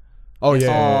Cavani. Oh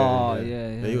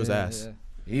yeah. He was ass.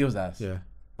 Yeah. He was ass. Yeah.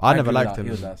 I never liked him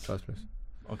he was in the ass. first place.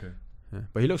 Okay. Yeah.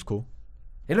 But he looks cool.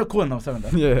 He looked cool in number 7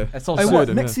 though. Yeah. It's so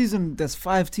next season there's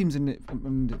 5 teams in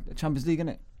the Champions League,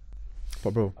 innit?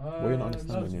 But bro, what you're not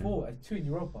understanding, no, 2 in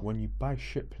Europa. when you buy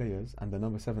shit players and the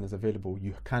number 7 is available,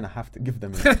 you kind of have to give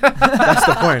them it. That's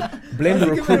the point. Blame the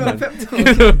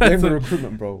recruitment. Blame the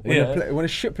recruitment, bro. When a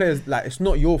shit player's like, it's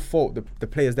not your fault. The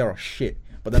players there are shit,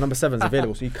 but the number 7's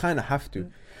available, so you kind of have to.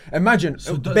 Imagine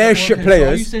bare shit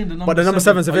players, but the number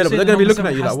 7's available. They're gonna be looking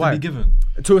at you like, why?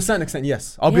 To a certain extent,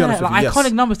 yes. I'll be honest with you. Yes.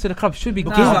 Iconic numbers to the club should be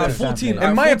because given. like 14.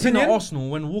 In my opinion, Arsenal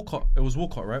when it was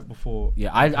Walcott right before. Yeah,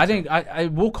 I think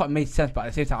Walcott made sense, but at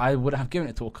the same time, I wouldn't have given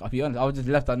it to Walcott. I'll be honest, I would just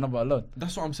left that number alone.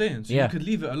 That's what I'm saying. So you could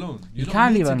leave it alone. You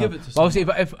can leave it alone. But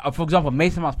obviously, if for example,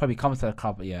 Mason Mount's probably comes to the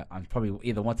club, I'm probably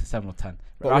either 1 to 7 or 10.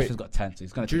 But Rashford's got 10, so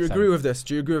he's gonna. Do you agree with this?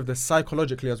 Do you agree with this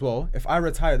psychologically as well? If I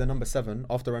retire the number 7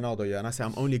 after Ronaldo, and I say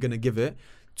I'm only gonna give it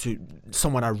to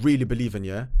someone I really believe in,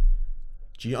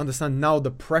 do you understand now the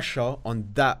pressure on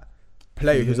that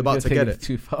player who's about to get it?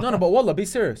 No, but Wallah, be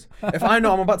serious. If I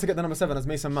know I'm about to get the number 7 as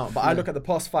Mason Mount, but I look at the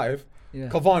past 5,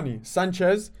 Cavani,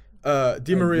 Sanchez,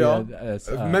 Di Maria,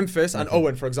 Memphis, and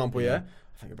Owen, for example, I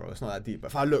think, bro, it's not that deep. But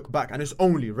if I look back and it's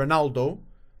only Ronaldo,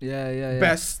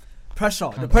 best. Pressure.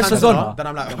 The pressure's on. Then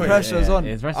I'm like, the pressure's on.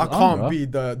 I can't be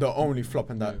the only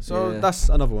flop in that. So that's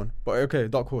another one. But okay,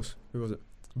 dark horse. Who was it?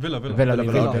 Villa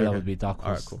would be dark horse.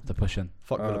 Alright, cool. The pushing.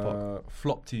 Fuck Villa Park.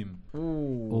 Flop team.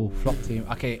 Ooh, flop team.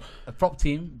 Okay, a flop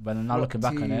team. But now looking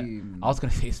back on it, I was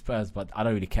gonna say Spurs, but I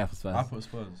don't really care for Spurs. I put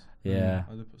Spurs. Yeah.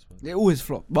 I did put Spurs. They always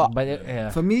flop, but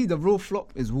for me, the real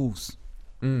flop is Wolves.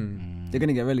 They're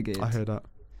gonna get relegated. I hear that.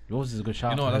 Wolves is a good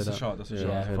shout. You know what? That's a shout. That's a shout.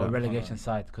 Yeah, for a relegation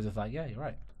side, because it's like, you're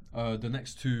right. The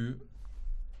next 2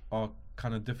 are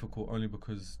kind of difficult only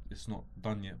because it's not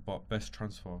done yet, but best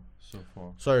transfer so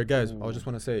far. Sorry guys, I just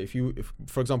want to say, if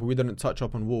for example we didn't touch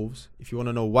up on Wolves, if you want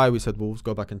to know why we said Wolves,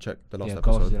 go back and check the last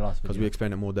episode, because we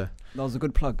explained it more there. That was a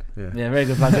good plug. Yeah, very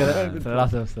good plug for the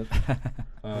last episode.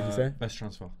 What did you say? Best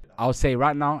transfer. I would say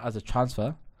right now as a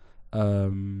transfer,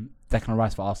 Declan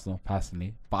Rice for Arsenal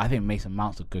personally, but I think Mason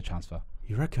Mount's a good transfer.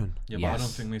 You reckon? Yeah, but I don't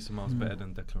think Mason Mount's better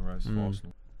than Declan Rice for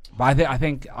Arsenal. But I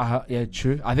think,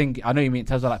 true. I think I know you mean in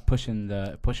terms of like pushing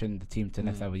the team to the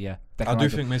next level. Yeah, I do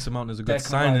think Mason Mount is a good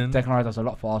signing. Declan Rice does a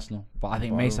lot for Arsenal, but I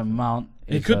think Mason Mount.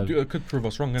 He could prove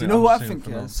us wrong. Do you know what I think?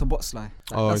 Sabotslai.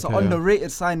 That's an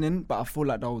underrated signing, but I feel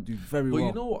like that will do very well. But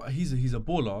you know what? He's a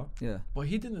baller. Yeah. But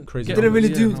he didn't really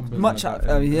do much. Yeah,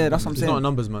 that's what I'm saying. He's not a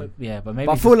numbers man. Yeah, but maybe.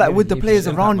 But I feel like with the players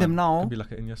around him now, could be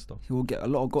like an Iniesta. He will get a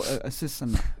lot of assists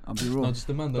and that. I'll be wrong. Not just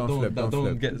the man that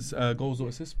don't get goals or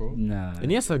assists, bro. Nah.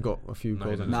 Iniesta got a few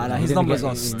goals. Nah, his numbers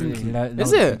are stinky.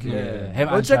 Is it? Yeah.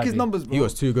 I'll check his numbers, bro. He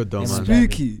was too good though, man.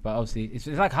 Spooky. But obviously, it's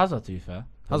like Hazard, to be fair.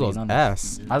 Hazard's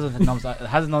ass. Hazard's numbers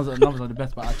are the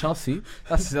best, but at Chelsea,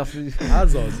 that's Hazard's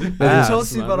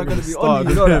Chelsea, but I'm gonna be on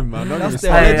you. Know man. That's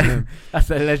their legend. That's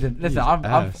their legend. Listen,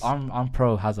 I'm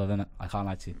pro Hazard, innit? I can't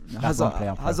lie to you.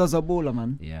 Hazard's a baller,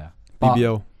 man. Yeah.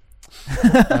 BBL.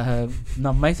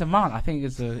 No, Mason Mount, I think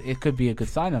it could be a good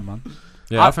signing, man.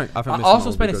 Yeah, I think I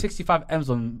also spending 65 M's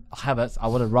on Havertz. I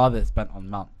would have rather spent on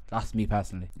Mount. That's me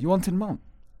personally. You wanted Mount?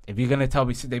 If you're gonna tell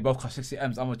me they both cost 60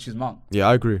 M's, I'm gonna choose Mount. Yeah,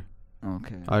 I agree.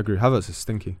 Okay. I agree. Havertz is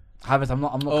stinky. Havertz, I'm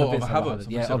not convinced about Havertz.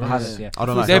 Yeah, Havertz. Yeah. I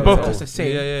don't like. They Havertz both cost the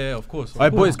same. Yeah, of course.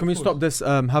 Alright, boys, can we stop this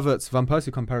Havertz Van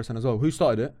Persie comparison as well? Who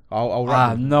started it? I'll I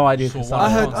have no idea. I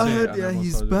heard. Yeah,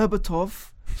 he's Berbatov.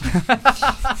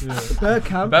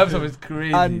 Bergkamp. Berbatov is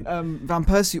crazy. And Van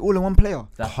Persie all in one player.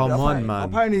 Come on, man.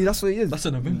 Apparently that's what he is. That's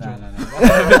an Avenger.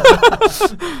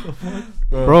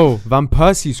 Bro, Van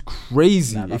Persie's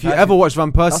crazy. If you ever watch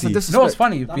Van Persie, you know what's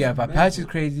funny? Yeah, Van Persie's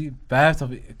crazy.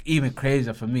 Berbatov even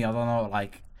crazier for me. I don't know,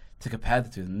 like to compare the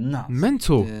two. Nuts.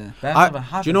 Mental.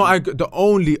 Yeah. Do you know?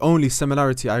 The only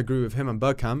similarity I agree with him and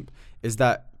Bergkamp is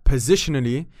that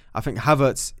positionally, I think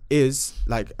Havertz is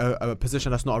like a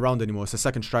position that's not around anymore. It's a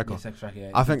second striker. I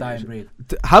think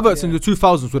Havertz in the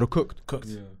 2000s would have cooked.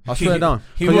 Yeah. I swear down.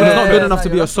 He's not good enough to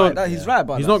be a solo. He's right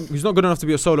about He's not good enough to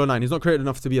be a solo 9. He's not creative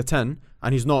enough to be a 10,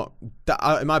 and he's not.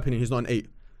 In my opinion, he's not an 8.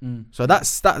 So that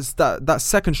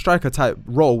second striker type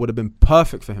role would have been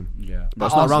perfect for him. Yeah, but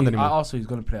it's not around anymore. Also, he's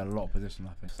going to play a lot of positions,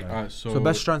 I think. Alright, so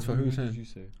best transfer. Who did you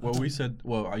say? Well,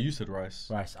 you said Rice.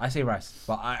 Rice. I say Rice,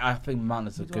 but I think Mount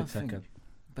is a good second.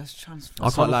 Best transfer. I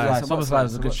can't lie. Szoboszlai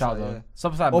was a good shout though.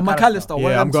 Szoboszlai or McAllister.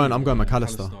 Yeah, I'm going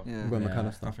McAllister. Yeah. I'm going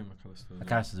McAllister. I think McAllister.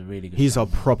 McAllister's a really good. He's a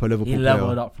proper Liverpool player. He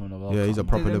leveled up from the World Cup. Yeah, he's a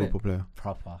proper Liverpool player.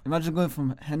 Proper. Imagine going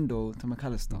from Hendo to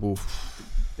McAllister. Oof.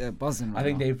 They're buzzing. I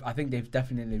think they've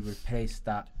definitely replaced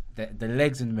that the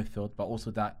legs in the midfield, but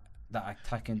also that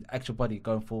attacking extra body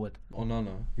going forward. Oh no,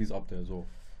 he's up there as well.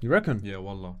 You reckon? Yeah,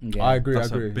 wallah. Yeah. I agree.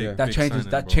 Big, that changes.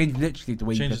 That changed literally the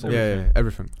way you play. Yeah,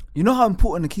 everything. You know how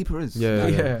important the keeper is.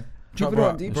 Yeah.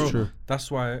 Bro,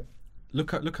 that's why.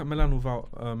 Look at Milan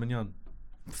without Mignan.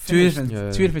 Two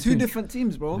different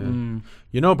teams, bro. Yeah.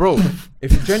 You know, bro.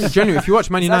 If genuinely, if you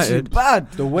watch Man United,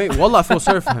 bad. The way, wallah, I feel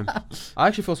sorry for him. I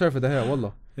actually feel sorry for De Gea,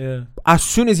 wallah. Yeah. As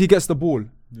soon as he gets the ball,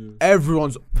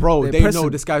 everyone's they know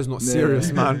this guy's not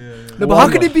serious, man. No, but how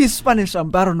can he be Spanish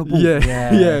and bad on the ball?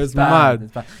 Yeah, it's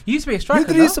mad. He used to be a striker. Who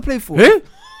did he used to play for? He used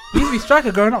to be a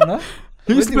striker growing up, no?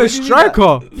 He used to play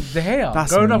striker. De Gea.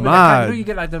 That's growing up, mad. You know, you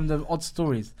get like them odd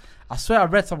stories. I swear I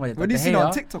read somewhere. When you seen it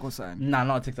on TikTok or something? Nah,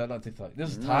 not TikTok.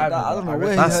 This is time. I don't know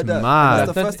where that's he heard mad.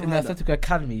 That's the first in the Atletico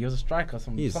Academy, he was a striker.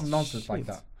 Some nonsense like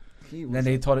that. Then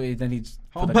they told him. Then he.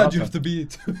 How bad you have to be?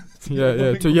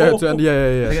 Yeah.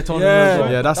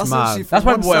 That's mad. That's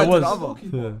probably what it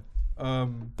was.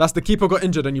 That's the keeper got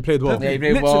injured and you played well. Yeah, he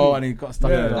played well and he got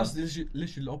stuck. That's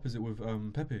literally the opposite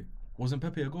with Pepe. Wasn't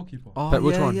Pepe a goalkeeper?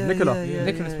 Which one? Nicola.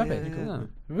 Nicolas Pepe.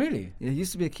 Really? Yeah, he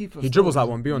used to be a keeper. He dribbles like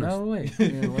one. Be honest. No way.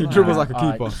 He dribbles like a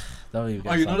keeper.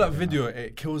 You know that video?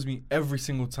 It kills me every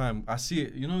single time I see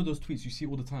it. You know those tweets you see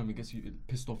all the time. It gets you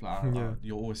pissed off. Like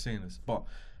you're always saying this, but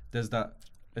there's that.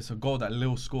 It's a goal that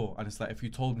Lil score, and it's like if you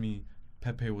told me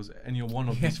Pepe was any one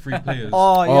of these three players.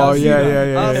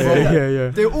 Yeah.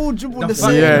 They all dribble the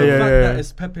same. The fact that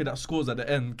it's Pepe that scores at the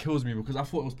end kills me because I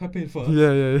thought it was Pepe first.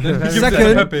 Yeah.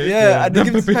 Second, Pepe. and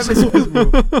then gives Pepe scores,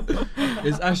 bro.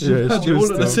 It's actually all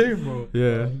the same, bro.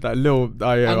 Yeah, that little. And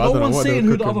no one's saying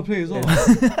who the other players are,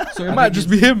 so it might just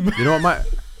be him. You know what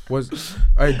was?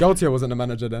 Gaultier wasn't the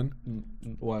manager then.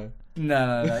 Why?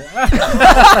 No.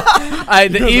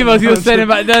 The emails you were sending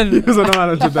back then. He wasn't the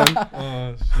manager then.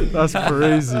 That's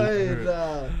crazy.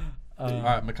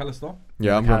 Alright, McAllister.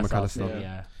 Yeah, I'm going McAllister.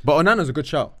 Yeah. But Onana's a good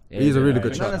shout. He's a really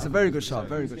good shout. Onana's a very good shout.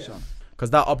 Very good shout. Because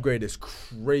that upgrade is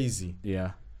crazy.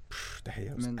 Yeah. The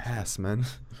Gea's ass, man.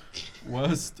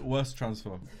 Worst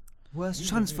transfer. Worst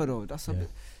transfer though. That's a bit.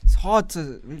 It's hard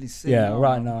to really say. Yeah,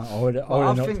 right now. I already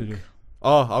know what to do.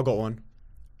 Oh, I got one.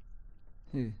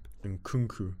 Who?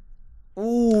 Nkunku.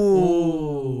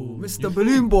 Ooh, Mr.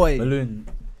 Balloon Boy. Balloon.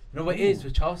 You know what it is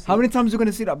with Chelsea? How many times are you going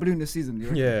to see that balloon this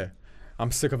season? Yeah.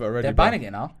 I'm sick of it already. They're banning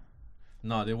it now.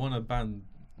 No, they want to ban.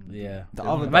 Yeah.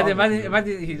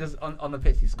 Imagine he just on the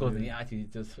pitch he scores and he actually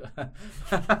just.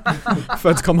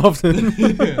 Feds come off then.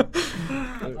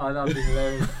 Oh, that would be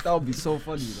hilarious. That would be so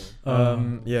funny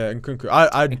though. Yeah,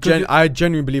 Nkunku. I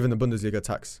genuinely believe in the Bundesliga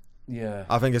tax. Yeah.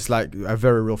 I think it's like a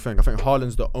very real thing. I think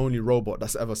Haaland's the only robot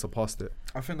that's ever surpassed it.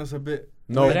 I think that's a bit.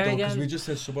 No, because we just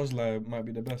said Szoboszlai might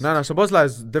be the best. No, Szoboszlai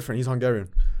is different. He's Hungarian.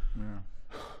 Yeah.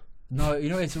 No, what in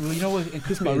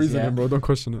Nkunku my reasoning, bro. Don't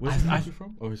question it. Where's he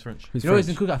from? Oh, he's French. You know what's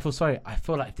in Nkunku? I feel sorry. I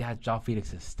feel like if they had João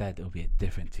Felix instead, it would be a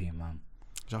different team, man.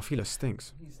 João Felix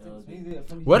stinks.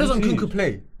 Where does Nkunku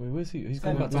play? Wait, where's he? He's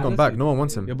gone back. No one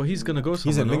wants him. Yeah, but he's gonna go.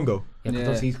 He's in Lingo. Yeah,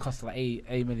 because he's cost like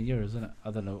 8 million euros, isn't it?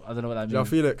 I don't know what that means. João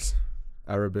Felix,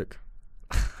 Arabic.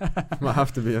 Might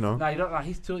have to be, you know. Nah, you don't like.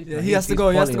 He's too. He has to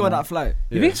go. He has to go on that flight.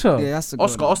 You think so? Yeah, he has to go.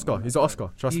 Oscar. He's an Oscar.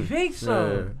 Trust me. You think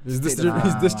so? Yeah. He's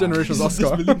this generation's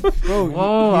Oscar. Bro,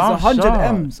 he's 100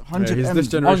 M's. 100 He's M's. this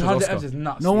generation's 100 Oscar. M's is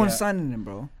nuts. No one's signing him,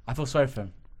 bro. I feel sorry for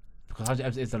him because 100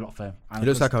 M's is a lot for him. He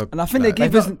looks like a. And I think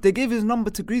they gave his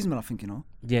number to Griezmann. I think, you know.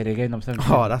 Yeah, they gave number 7.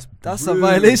 Oh, that's a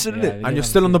violation, isn't it? And you're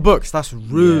still on the books. That's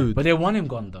rude. Yeah. But they want him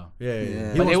gone though.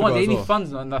 Yeah. But they need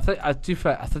funds. And I do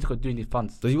fair. Atletico do need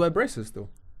funds. Does he wear braces still?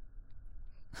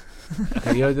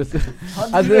 Okay, doesn't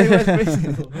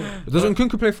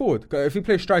Nkunku play forward? If he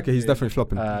plays striker, he's definitely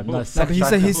flopping.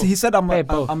 He said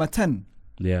I'm a 10.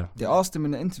 Yeah. They asked him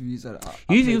in the interview.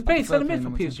 He was playing centre mid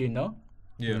for PSG, no?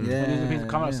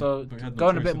 Yeah. So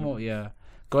going a bit more,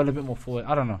 going a bit more forward.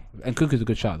 I don't know. And Nkunku's a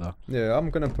good shot though. Yeah, I'm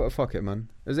gonna put a fuck it, man.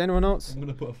 Is there anyone else? I'm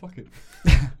gonna put a fuck it.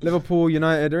 Liverpool,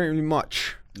 United, there ain't really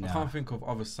much. I can't think of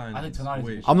other signs.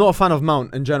 I'm not a fan of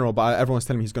Mount in general, but everyone's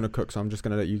telling me he's gonna cook, so I'm just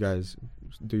gonna let you guys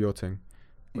do your thing.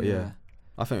 But yeah,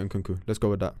 I think Nkunku. Let's go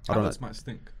with that. Havertz might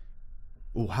stink.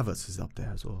 Oh, Havertz is up there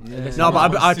as well. Yeah. No,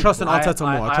 but I trust in Arteta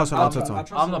more. I trust in I'm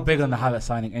Arteta. I'm not big on the Havertz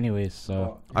signing anyways,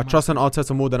 so I trust in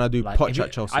Arteta more than I do Poch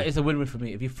at Chelsea. It's a win-win for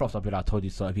me. If he flops, I'll be like, I told you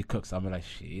so. If he cooks, I'll be like,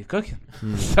 shit, he's cooking.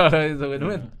 So it's a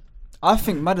win-win. I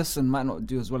think Maddison might not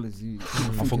do as well as you.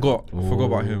 I forgot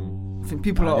about him. I think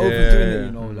people are overdoing it,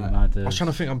 you know. Like. I was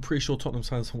trying to think. I'm pretty sure Tottenham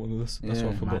signed someone of this. That's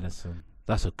what I forgot. Maddison.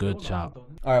 That's a good shout.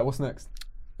 All right, what's next?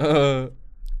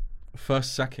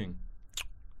 First sacking.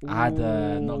 I had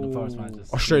Nottingham Forest manager.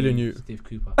 Australian youth. Steve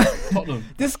Cooper. Tottenham.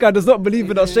 This guy does not believe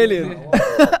in Australian.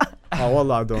 Oh,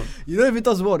 wallah, I don't. You know if he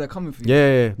does well, they're coming for you.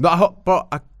 Yeah. No, I hope, bro.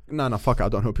 No, fuck it. I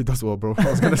don't hope he does well, bro.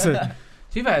 I was gonna say.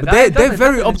 Fair, they're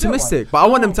very optimistic, but I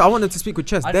want them to speak with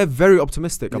chest. They're very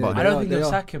optimistic about I that. don't think they'll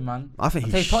sack him, man. I think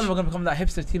Tottenham are gonna become that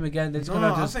hipster team again. They're just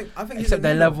gonna accept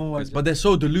their level. But they're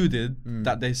so deluded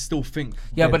that they still think.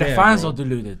 Yeah, but the fans are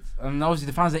deluded, and obviously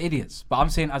the fans are idiots. But I'm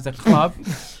saying as a club,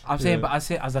 as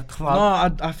a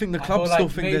club. No, I think the club still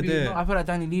think they're there. I feel like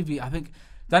Danny Levy. I think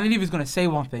Danny Levy's going to say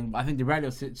one thing, but I think the reality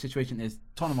of the situation is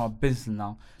Tottenham are business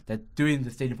now. They're doing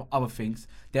the stadium for other things.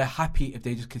 They're happy if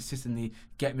they just consistently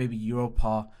get maybe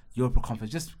Europa Conference.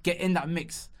 Just get in that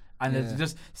mix and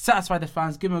just satisfy the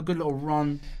fans, give them a good little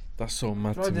run. That's so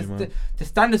mad to me, man. The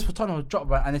standards for Tottenham will drop,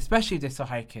 right? And especially if they sell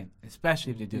Harry Kane.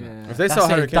 Especially if they do that. If they sell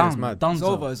Harry Kane, it's mad. It's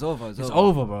over, It's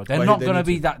over, bro. They're not going to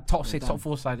be that top 6, top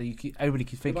 4 side that everybody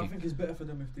keeps thinking. But I think it's better for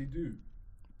them if they do.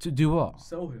 To do what?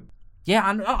 Sell him. Yeah,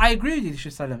 and I agree with you. They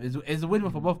should sell him. It's a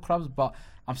win-win for both clubs, but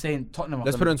I'm saying Tottenham.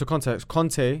 Let's put it into context.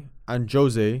 Conte and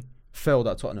Jose failed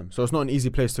at Tottenham, so it's not an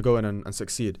easy place to go in and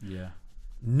succeed. Yeah.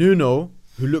 Nuno,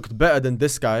 who looked better than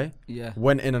this guy,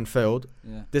 went in and failed.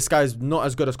 Yeah. This guy's not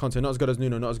as good as Conte, not as good as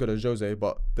Nuno, not as good as Jose,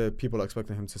 but the people are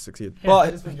expecting him to succeed.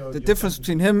 But the difference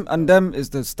between him and them is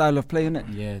the style of play, innit?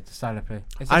 Yeah, the style of play.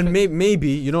 And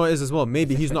maybe, you know what it is as well,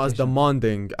 maybe he's not as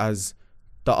demanding as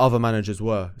the other managers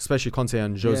were, especially Conte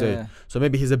and Jose. Yeah. So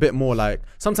maybe he's a bit more like,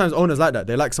 sometimes owners like that.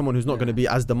 They like someone who's not going to be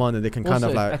as demanding. They can also kind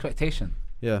of like... expectation.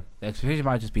 Yeah. The expectation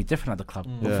might just be different at the club.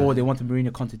 Before they wanted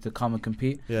Mourinho Conte to come and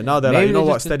compete. Yeah, now they're like, you know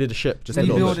what, steady the ship. Just a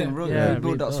little bit.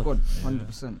 Rebuild that squad,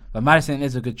 100%. But Maddison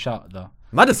is a good shout, though.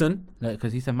 Maddison?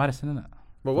 Because he said Maddison, isn't it?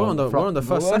 But we're on the first We're on the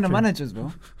second. managers,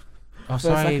 bro. Oh,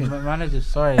 sorry, managers,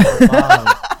 sorry.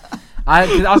 I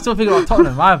was still thinking about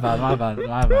Tottenham. My bad.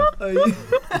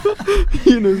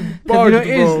 You know,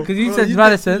 because you said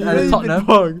Maddison and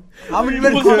Tottenham. How many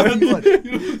red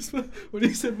cards? When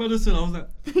he said Maddison, I was like,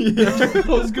 I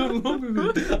was going along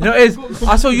with it. You know, it is.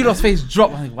 I saw you lot's face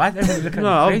drop. I'm like, why is everybody looking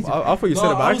at me crazy? I thought you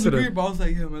said it by accident. Agreed, but I was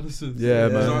like, Maddison. Yeah,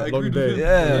 man. So I Long agreed day. with him.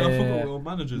 Yeah. I forgot we were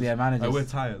managers. Yeah, managers. We're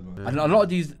tired, man. And a lot of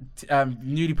these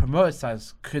newly promoted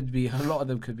sides could be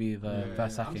the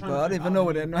first sacking. But I don't even know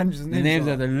what their managers' The names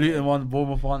are the Luton one,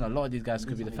 Bournemouth one. A lot of these guys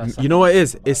could be the first. You know what it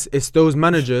is? It's those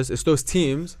managers, it's those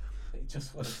teams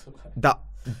that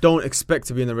don't expect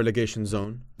to be in the relegation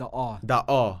zone. That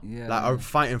are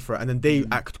fighting for it, and then they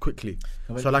act quickly.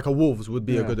 So like a Wolves would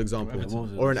be a good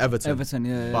example, or an Everton.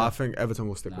 But I think Everton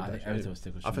will stick with that. Everton will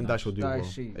stick with. I think Dash will do well.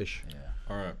 Ish.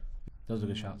 All right. Those are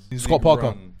good shouts. Scott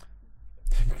Parker.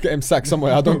 Get him sacked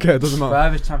somewhere. I don't care. It doesn't matter.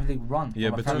 Furthest Champions League run.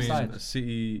 Yeah, between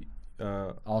City,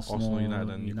 Arsenal,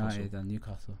 United, and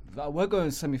Newcastle. We're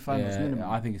going semi-finals minimum.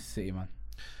 I think it's City, man.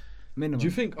 Minimum. Do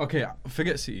you think? Okay,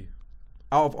 forget City.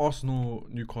 Out of Arsenal,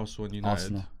 Newcastle, and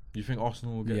United, you think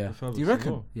Arsenal will get the furthest? Do you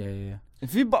reckon? Well? Yeah.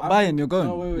 If you Bayern, you're going.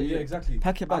 No, wait, yeah, exactly.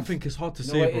 Pack your bags. I think it's hard to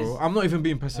say, bro. I'm not even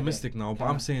being pessimistic now, but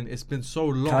I'm saying it's been so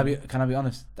long. Can I be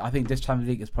honest? I think this Champions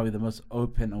League is probably the most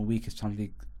open and weakest Champions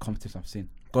League competition I've seen.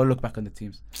 Go look back on the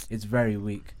teams. It's very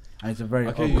weak. And it's a very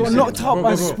you got knocked out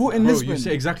by Sporting Lisbon.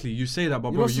 You say that,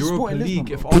 but bro, Europa League.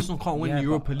 If Arsenal can't win the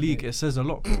Europa League, it says a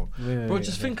lot, bro. Bro,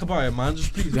 just think about it, man.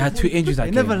 Just please. We had 2 injuries.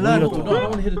 You never learned. No, I don't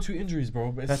want to hear the 2 injuries,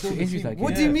 bro. But it's 2 injuries.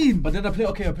 What do you mean? But then a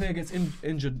player gets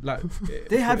injured. Like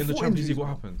they had in the 4 Champions injuries. League, what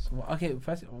happens? Okay,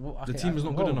 first, the team is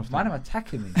not good enough. Man, I'm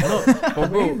attacking me. No, but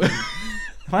bro.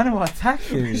 Man, I'm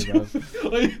attacking me, bro.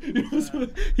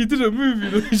 He didn't move,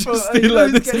 you know. He just stayed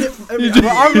like this. He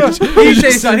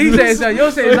says that.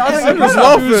 You're saying that. I'm just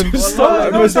laughing.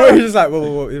 He's just like,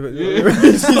 whoa.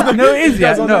 No, it is,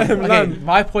 yeah. No, okay,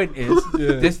 my point is,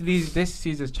 this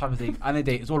season's Champions League, and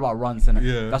it's all about runs, isn't it?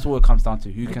 Yeah. That's what it comes down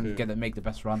to. Who can make the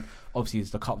best run? Obviously, it's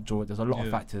the cup draw. There's a lot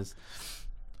of factors.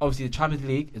 Obviously, the Champions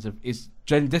League is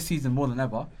this season more than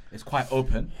ever. it's quite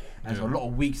open. And there's a lot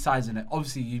of weak sides in it.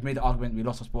 Obviously, you made the argument we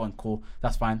lost our sport and cool.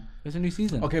 That's fine. It's a new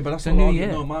season. Okay, but that's a new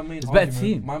year. No, my main it's argument. Better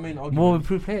team. My main argument. More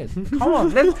improved players. Come on,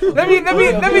 let me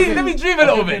dream a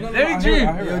little bit. Let me dream.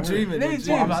 You're dreaming. Let me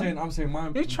dream, man. I'm saying my.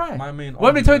 Let me try. My main.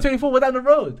 Wembley 2024. We're down the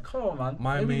road. Come on, man.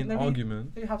 My main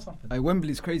argument. Let me have something.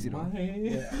 Wembley's crazy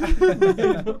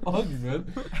though. Argument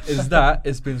is that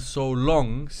it's been so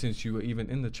long since you were even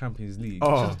in the Champions League.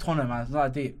 It's just a tournament, man. It's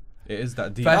not that deep. It is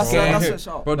that deep. First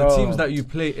game. Bro, the teams that you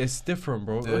play is different,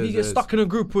 bro. If you get stuck in a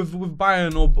group with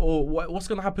Bayern or what's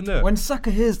gonna happen there? When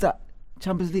Saka hears that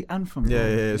Champions League anthem,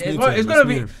 it's gonna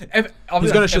be.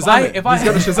 He's gonna Shazam it. He's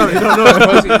gonna Shazam it. You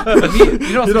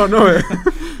don't know it. You don't know it.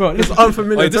 Bro, it's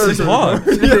unfamiliar. This is hard.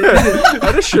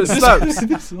 This shit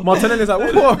slaps. Martinelli's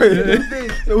like, what?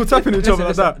 They're all tapping each other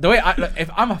like that. The way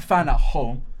if I'm a fan at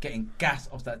home getting gas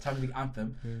off that Champions League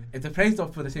anthem, if the players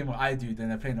don't feel the same way I do, then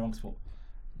they're playing the wrong sport.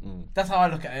 That's how I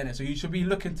look at it. So you should be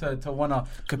looking to wanna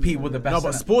compete with the best. No,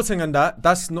 but Sporting and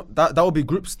that's not that will be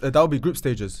groups. That will be group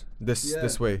stages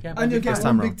this way. Yeah, and you get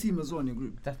one big team as well in your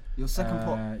group. Your second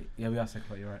pot. Yeah, we are second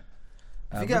pot. You're right.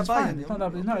 If you get Bayern, it's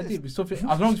not deep.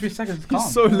 As long as 3 seconds, calm.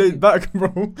 He's so laid back,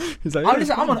 bro. He's like,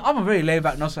 I'm a very laid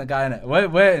back, nonchalant guy, innit?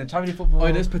 We're in Champions League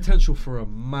football. There's potential for a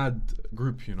mad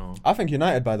group, you know. I think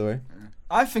United, by the way.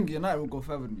 I think United will go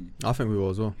further than me. I think we will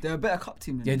as well. They're a better cup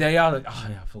team than they are.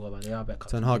 I forgot about it. They are a better cup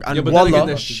Ten Hag. team. And but then again,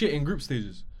 they're shit in group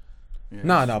stages.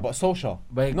 Nah, but Solskjaer.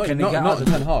 But not the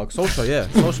Ten Hag. Solskjaer,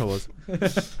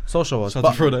 Solskjaer was.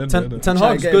 But Ten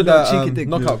Hag's good at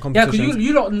knockout competitions. Yeah,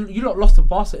 because you lot lost to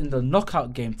Barca in the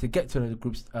knockout game to get to the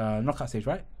group's knockout stage,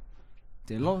 right?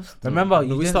 They lost. Remember,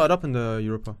 we started up in the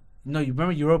Europa. No, you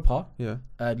remember Europa? Yeah.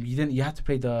 You had to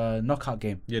play the knockout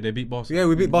game. Yeah, they beat Barca. Yeah,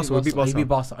 we beat Barca. You beat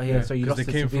Barca. Oh, yeah. So you lost to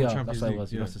came Sevilla. from Champions That's what it League.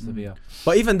 was. You lost to Sevilla.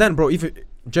 But even then, bro, if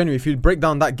you break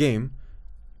down that game,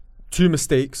 2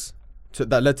 mistakes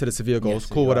that led to the Sevilla goals.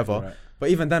 Cool, whatever. Right. But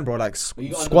even then, bro, like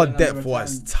squad depth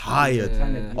was tired.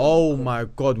 Yeah. Oh my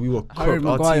god, we were cooked.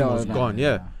 Our team was gone.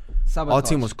 Yeah. Our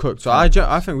team was cooked. So I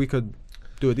think we could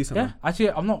do a decent one. Actually,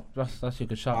 I'm not. That's actually a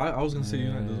good shot. I was gonna say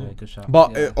United as well. Good shot.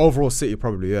 But overall, City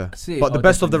probably, yeah. City, but the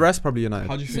best of the rest, probably United.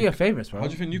 How do you think your favourites, bro? How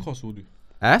do you think Newcastle will do?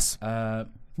 Ass?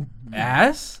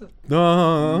 Ass?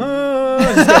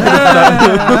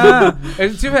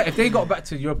 If they got back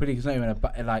to Europa League, it's not even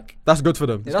like. That's good for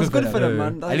them. Yeah, that's good for them,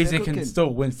 man. At least they can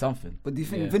still win something. But do you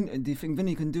think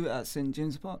Vinny can do it at St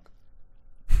James Park?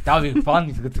 That would be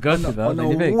fun to go to though. On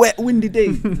a wet, windy day.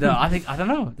 No, I don't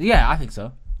know. Yeah, I think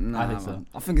so. Nah, I think so.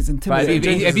 I think it's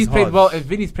intimidating. If he's played well, if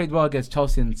Vinny's played well against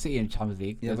Chelsea and City in Champions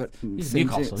League, but he's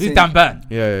Newcastle. Who's Dan Burn?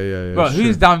 Yeah. Bro,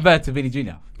 who's Dan Burn to Vinny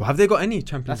Jr.? Well, have they got any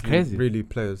Champions League really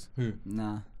players? Who?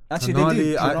 Nah. Actually, they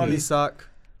do. Isak,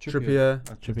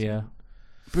 Trippier.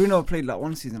 Bruno played like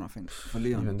 1 season, I think, for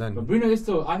Lyon. Even then. But Bruno is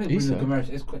still. I think Bruno Gomes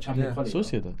is Champions League.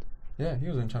 Sociedad. Yeah, he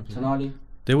was in Champions League. Tonali.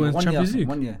 They were in Champions League.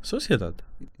 1 year. Sociedad.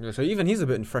 Yeah, so even he's a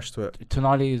bit fresh to it.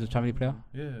 Tonali is a Champions League player.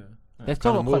 Yeah. They've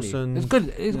still got quality. It's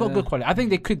good. It's got good quality. I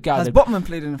think they could get. Has Botman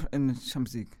played in the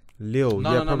Champions League? Lille,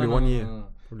 probably 1 year.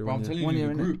 Bro, I'm telling you,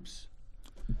 the groups.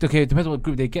 Okay, it depends on what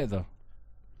group they get though.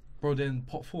 Bro, they're in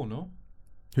pot 4, no?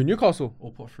 Who, Newcastle?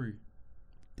 Or pot 3?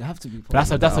 They have to be. That's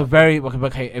a very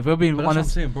okay. If we're being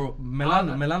honest, that's what I'm saying, bro.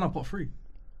 Milan are pot 3.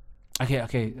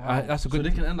 Okay. That's a good. So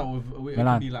they can end up with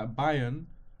Milan. It could be like Bayern.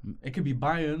 It could be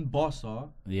Bayern, Barca,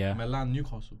 Milan,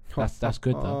 Newcastle. That's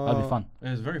good though. That'd be fun.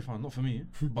 It's very fun, not for me.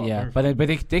 But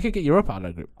they could get Europa out of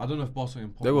the group. I don't know if Barca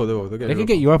in pot. They will. They could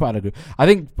get Europa out of the group. I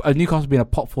think Newcastle being a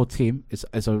pot 4 team is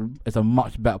a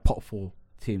much better pot 4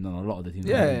 team than a lot of the teams.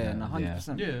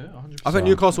 100%. Yeah, 100%. I think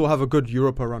Newcastle will have a good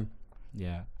Europa run.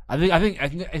 Yeah. I think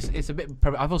it's a bit.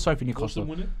 I feel sorry for Newcastle.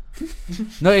 Win it?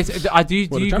 No, do you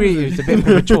agree it's a bit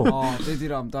premature? Oh, they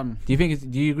did. I'm done. Do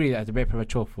you agree that it's a bit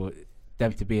premature for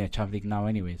them to be in Champions League now,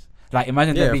 anyways? Like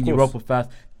imagine them being Europa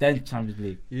first, then Champions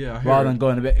League. Yeah, rather than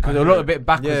going a bit because they look a bit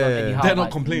backwards. They're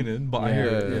not complaining, but I hear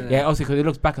it. Yeah, obviously because it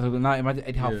looks backwards. Now imagine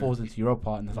Eddie Howe falls into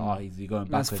Europa and it's like, he's going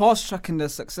backwards. It's fast tracking their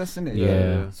success, isn't it?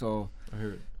 Yeah. So I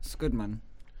hear it. It's good, man.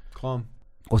 Calm.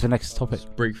 What's the next topic?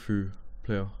 Breakthrough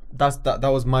player. That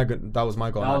was my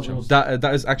Garnacho.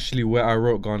 That is actually where I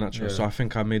wrote Garnacho. So I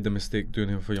think I made the mistake doing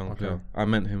him for young player. I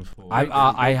meant him for. I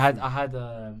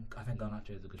think Garnacho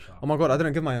is a good shot. Oh my god, I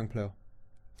didn't give my young player.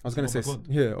 I was gonna say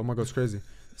oh my god, it's crazy.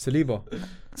 Saliba.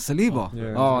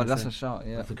 Yeah. Oh, that's a shot.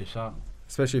 Yeah, that's a good shot.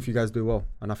 Especially if you guys do well,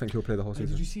 and I think he'll play the whole season.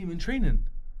 Did you see him in training?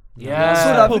 Yeah, I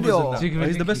saw that video.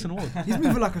 He's the best in the world. He's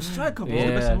moving like a striker, bro. He's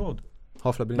the best in the world.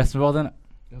 Half Lebanese. Best in the world, isn't it?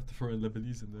 You have to throw in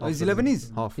Lebanese in there. Oh, is he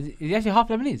Lebanese? Half. Is he actually half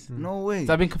Lebanese? No way. Has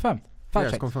that been confirmed? Fact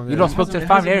check. Confirmed, you lost spoke to the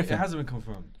family, everything. It hasn't been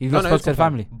confirmed. You lost spoke to the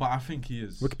family. But I think he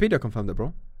is. Wikipedia confirmed it,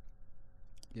 bro.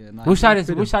 Yeah, Which side is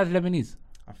Lebanese?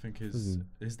 I think his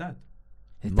dad.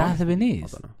 His dad's Lebanese. I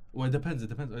don't know. Well, it depends.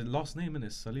 Last name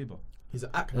is Saliba. He's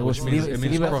an actor.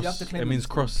 It means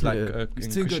cross, like in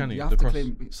Christianity. The cross.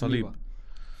 Salib.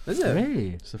 Is it? Really?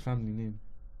 It's a family name.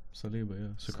 Saliba, yeah.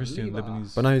 So Christian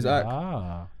Lebanese. But now he's Ak.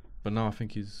 But now I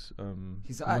think he's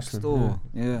Ak still.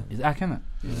 Yeah. He's Ak, isn't it?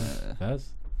 Yeah.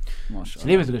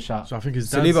 Saliba's a good shot. So I think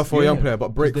his Saliba for a young player, but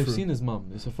breakthrough. They've seen his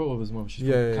mum. It's a photo of his mum. She's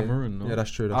from Cameroon, no? Yeah,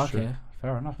 that's true. That's true.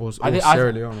 Fair enough. Or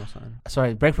Sierra Leone or something.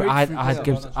 Sorry, breakthrough. I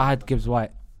had Gibbs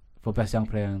White for best young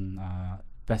player and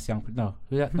best young. No,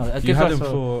 who that? No, you had him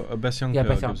for a best young player.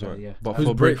 Best young player. Yeah. But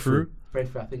for breakthrough.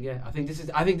 Breakthrough. I think this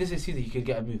is season you could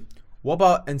get a move. What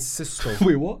about Enciso?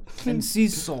 Wait, what?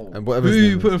 Enciso. And who are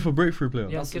you putting for breakthrough player?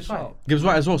 Yeah, Gibbs White. Gibbs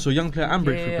White as well, so young player and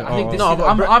breakthrough player. I think this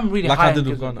I'm really like high.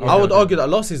 I would argue that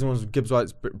last season was Gibbs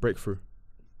White's breakthrough.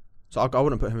 So I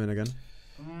wouldn't put him in again.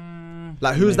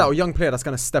 Like, who's that young player that's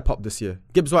going to step up this year?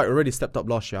 Gibbs White already stepped up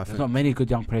last year, I think. There's not many good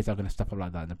young players that are going to step up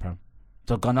like that in the Prem.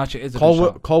 So Garnacho is a good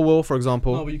shot. Colwell, for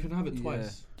example. No, but you can have it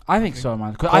twice. I think so,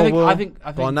 man. I think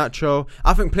Garnacho.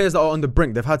 I think players that are on the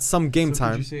brink, they've had some game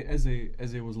time. Did you say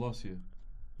Eze was last year?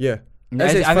 Yeah.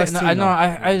 I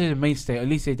did the mainstay. At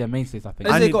least they're mainstays, I think.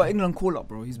 Eze got England call up,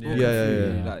 bro. He's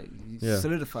Yeah.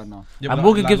 solidified now. Yeah, and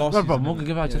Morgan Gibbs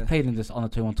just played in this under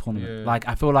 21 tournament. Yeah. Like,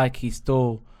 I feel like he's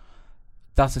still.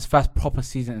 That's his first proper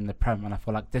season in the Prem, and I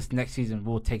feel like this next season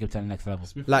will take him to the next level.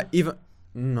 Like, even.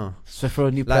 No. So for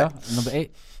a new player, number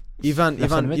 8.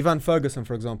 Ivan Ferguson,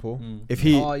 for example, if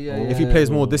he plays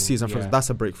more this season, that's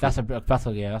a breakthrough.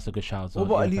 That's a good shout. What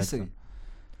about Elise? Do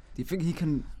you think he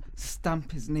can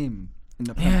stamp his name in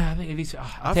the Prem? Yeah, I think Elise.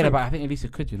 I think Elise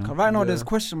could, you know. Right now, there's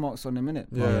question marks on him, innit?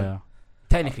 Yeah.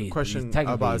 Technically, question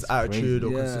about his attitude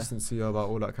or consistency, about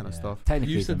all that kind of stuff.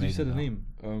 Technically, you said the name.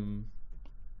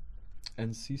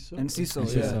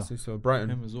 Enciso, Brighton.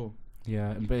 Him as well.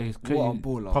 Yeah, but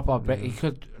he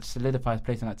could solidify his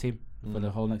place in that team for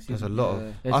the whole next season. There's a lot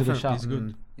of. It's a good shout. He's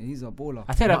good. Yeah, he's a baller.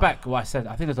 I take that back. What I said.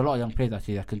 I think there's a lot of young players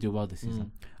actually that can do well this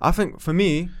season. I think for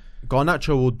me, Garnacho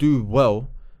will do well,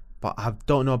 but I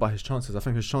don't know about his chances. I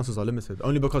think his chances are limited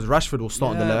only because Rashford will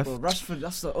start on the left. Rashford,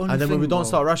 that's the only. And then when we don't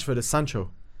start Rashford, it's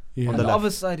Sancho. On the other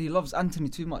side, he loves Anthony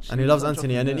too much. And he loves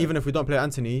Anthony. And then even if we don't play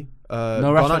Anthony,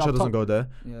 Garnacho doesn't go there.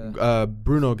 Yeah.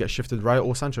 Bruno gets shifted right,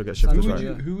 or Sancho gets shifted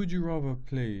right. Who would you rather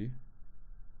play?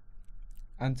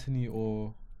 Anthony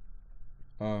or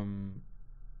Garnacho?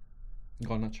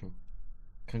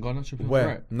 Can Garnacho play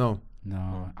right? No.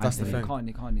 That's the thing.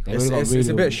 He can't. It's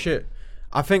a bit shit.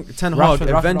 I think Ten Hag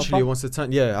eventually wants to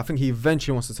turn. Yeah, I think he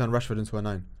eventually wants to turn Rashford into a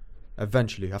 9.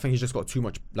 Eventually, I think he's just got too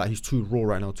much. Like, he's too raw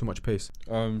right now, too much pace.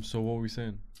 So what are we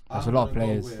saying? There's a lot of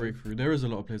players. Breakthrough. There is a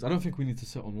lot of players. I don't think we need to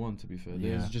sit on one. To be fair,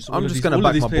 yeah. I'm just gonna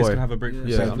back my boy. Have a breakthrough.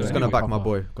 Yeah, I'm just gonna back my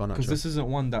boy. Because this isn't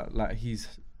one that like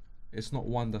it's not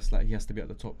one that's like he has to be at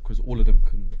the top because all of them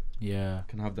can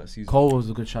have that season. Cole was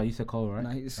a good shot. You said Cole, right?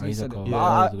 Nah, he said said Cole.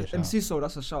 And Ciso,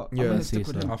 that's a shot. Yeah, I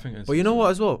think. But you know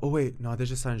what as well? Oh wait, no, they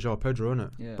just signed João Pedro,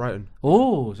 innit? Yeah. Brighton.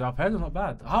 Oh, João Pedro's not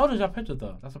bad. How old is João Pedro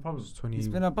though? That's the problem. He's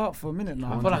been about for a minute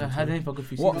now. I feel like I had him for a good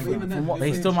few seasons. But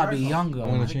he still might be younger. I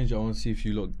want to change it. I want to see if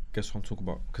you lot guess what I'm talking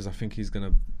about because I think he's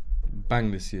gonna bang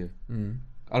this year.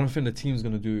 I don't think the team's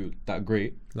gonna do that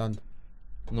great.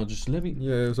 No, just let me.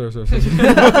 Yeah, sorry. I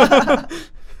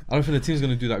don't think the team's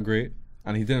going to do that great.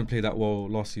 And he didn't play that well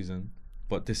last season.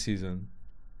 But this season,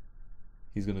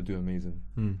 he's going to do amazing.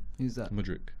 Who's that?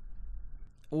 Mudryk.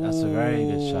 That's a very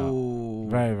good shot.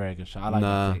 Very, very good shot. I like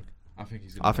that take.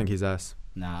 I think he's ass.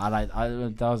 Nah,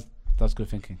 that was good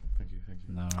thinking. Thank you.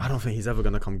 No, I don't think he's ever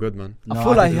going to come good, man. I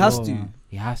feel like he has to.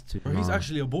 He has to. Bro, he's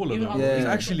actually a baller, though. Yeah. He's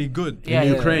actually good. Yeah,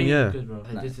 in Ukraine, good, bro.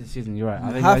 This is the season, you're right.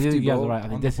 I think you're right. I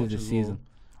think this is the season.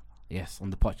 Yes, on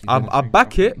the potch. I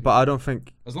back it, but I don't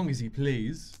think. As long as he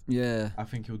plays, I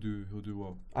think he'll do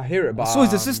well. I hear it, but I saw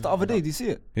his assist the other day. Did you see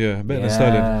it? Yeah, better than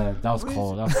Sterling. That was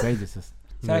cool. That was crazy assist.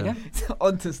 Say that again.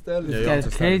 On to Sterling. Yeah,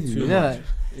 crazy. Let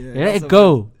it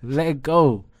go. Let it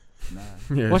go.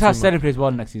 Watch how Sterling plays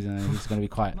well next season, and he's gonna be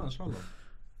quiet.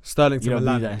 Sterling to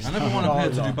Milan. I never want a player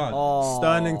to do bad.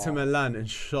 Sterling to Milan,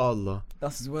 inshallah.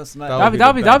 That's his worst night.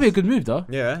 That'd be a good move, though.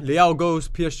 Yeah, Leao goes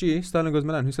PSG, Sterling goes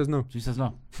Milan. Who says no? Who says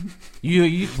no?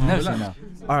 You can never say no.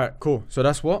 All right, cool. So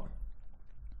that's what?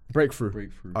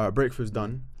 Breakthrough. All right, breakthrough's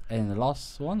done. And the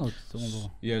last one or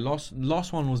yeah,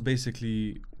 last one was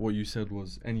basically what you said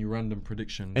was any random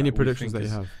prediction. Any predictions that you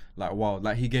have? Like wow,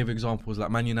 like he gave examples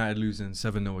like Man United losing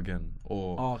 7-0 again,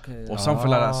 or something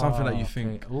like that. Something that you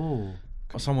think. Ooh.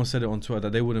 Someone said it on Twitter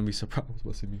that they wouldn't be surprised.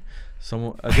 What's it mean?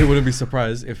 They wouldn't be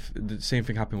surprised if the same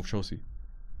thing happened with Chelsea.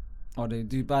 Oh, they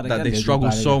do bad that again. they do struggle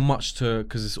bad so again. much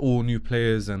because it's all new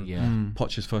players and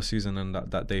Poch's first season and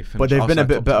that they finished. But they've been a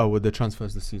bit top better 10. with the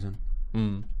transfers this season.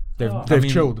 They've Oh.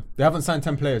 chilled. They haven't signed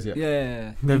 10 players yet.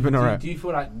 Yeah. They've been alright. Do you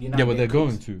feel like United? Yeah, but they're get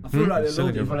going cooked? to. I feel like Do they're you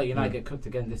Senegal. feel like United get cooked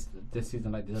again this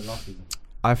season like they did last season?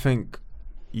 I think,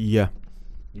 yeah.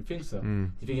 You think so? Mm.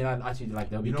 Do you think United actually like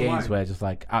there'll be You know games why? where just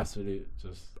like absolute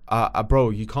just Bro,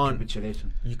 you can't.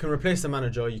 capitulation? You can replace the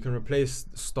manager, you can replace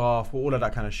staff, all of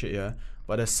that kind of shit, yeah.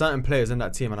 But there's certain players in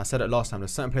that team, and I said it last time.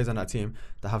 There's certain players in that team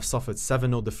that have suffered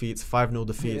 7-0 defeats, 5-0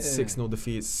 defeats, 6-0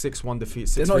 defeats, 6-1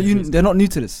 defeats. They're not new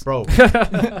to this, bro.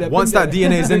 Once that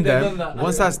DNA's in They've them, done that.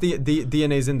 once that's the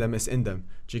DNA's in them, it's in them.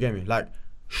 Do you get me? Like,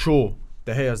 sure,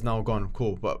 De Gea's now gone,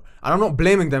 cool, but and I'm not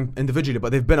blaming them individually,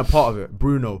 but they've been a part of it.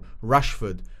 Bruno,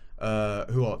 Rashford,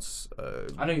 who else? I know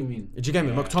what you mean. Do you get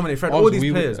me? Yeah. McTominay, Fred, all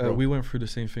these players, bro. We went through the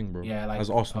same thing, bro. Yeah, like as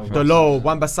Arsenal fans. Delo,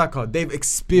 Wan-Bissaka, they've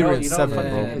experienced You know,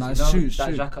 seven, bro. that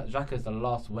Xhaka is the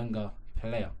last Wenger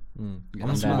player. I'm Yeah,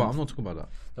 not talking about that.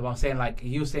 So I'm saying like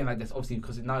he was saying like this obviously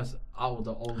because now it's out of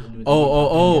the old.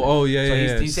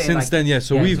 Yeah. He's saying, Since like, then, yeah.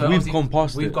 So we've obviously gone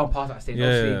past We've it. gone past that stage. Yeah,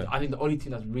 Obviously, yeah. I think the only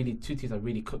team that's really two teams that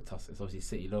really cooked us is obviously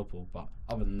City, Liverpool. But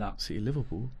other than that, City,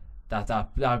 Liverpool.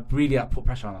 that really put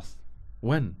pressure on us.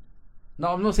 When? No,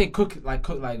 I'm not saying cook like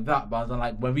that, but then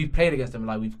like when we played against them,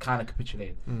 like we've kind of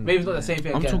capitulated. Maybe it's not the same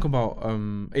thing. I'm again. talking about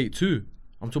 8-2.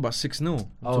 I'm talking about 6-0. I'm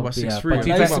talking about yeah,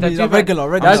 6-3. but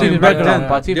regular. That's I'm even saying regular.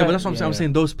 back then, but that's what I'm saying. I'm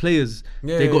saying those players,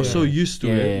 they got so used to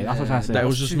it That's what I'm trying to say. that it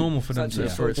was just normal for them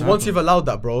for it to Once happen. you've allowed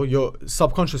that, bro, you're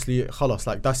subconsciously khalas,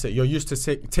 like that's it. You're used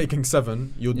to taking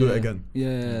 7, you'll do it again.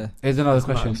 Yeah. Here's another It's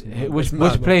question: mad. Which It's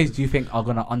mad. players do you think are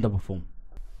gonna underperform?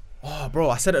 Oh, bro,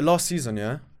 I said it last season,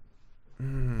 yeah.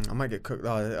 I might get cooked.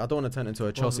 I don't want to turn it into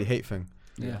a Chelsea hate thing.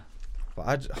 Yeah.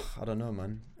 But I don't know,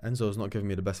 man. Enzo's not giving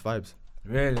me the best vibes.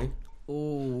 Really?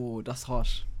 Oh, that's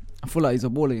harsh. I feel like he's a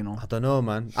baller, you know. I don't know,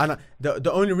 man. And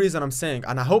the only reason I'm saying,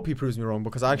 and I hope he proves me wrong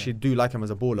because I actually do like him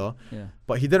as a baller. Yeah.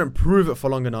 But he didn't prove it for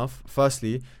long enough.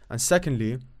 Firstly, and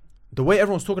secondly, the way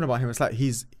everyone's talking about him, it's like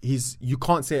he's. You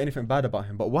can't say anything bad about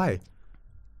him. But why?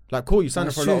 Like, cool, you signed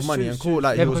him for a lot of money, and cool,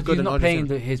 like Yeah, he was because good he's in not playing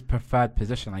Argentina. his preferred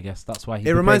position, I guess. That's why he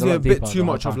It reminds me a bit too deeper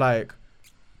much the of whole time. like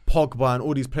Pogba and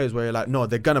all these players where you're like, no,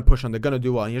 they're gonna push and they're gonna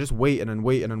do well, and you're just waiting and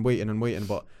waiting and waiting and waiting,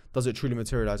 but does it truly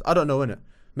materialize? I don't know, innit?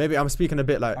 Maybe I'm speaking a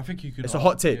bit like I think you can. it's a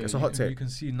hot take. yeah, it's a hot take. You can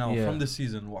see now from the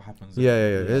season what happens. Yeah.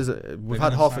 It is, we've had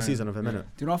gonna half a sign- season of him, innit?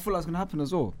 Do you know what I feel like is going to happen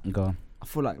as well? Go on. I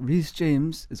feel like Reece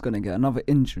James is going to get another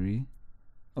injury.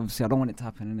 Obviously, I don't want it to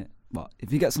happen, innit? But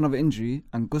if he gets another injury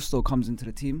and Gusto comes into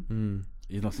the team,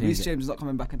 He's not seeing Reece it. James is not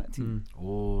coming back in that team.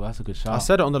 Oh, that's a good shot. I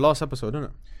said it on the last episode, didn't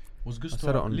it? Was I said Gusto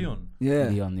it on- Leon? Yeah.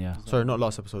 Leon, yeah. Sorry, not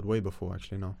last episode, way before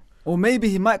actually. No, Or maybe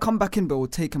he might come back in, but it will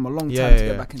take him a long time Yeah, to yeah, get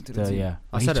yeah. back into the team. Yeah.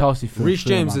 I He's said Chelsea it. Reece through,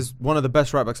 James man. is one of the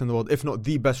best right backs in the world, if not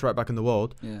the best right back in the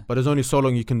world. Yeah. But there's only so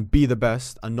long you can be the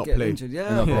best and not Get play. injured. He's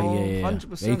Yeah, not bro, playing, yeah.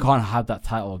 100%. You can't have that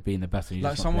title of being the best. When you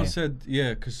Like just not someone playing.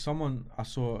 said, because I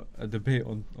saw a debate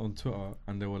on Twitter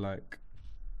and they were like,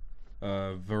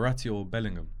 Verratti or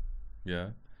Bellingham,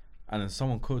 and then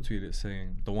someone quote tweeted it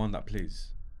saying the one that plays.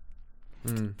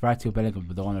 Verratti or Bellingham,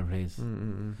 but the one that plays.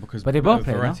 Because But they both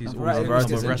play, no? Verratti's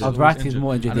Verratti's always injured.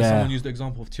 More injured, And then yeah. someone used the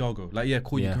example of Thiago. Like,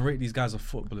 cool, you Yeah. can rate these guys as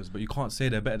footballers, but you can't say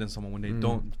they're better than someone when they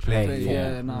don't Play, play.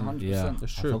 Yeah, no, 100%. Yeah.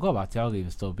 That's I true. forgot about Thiago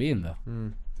even still being there.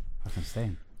 That's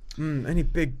insane. Any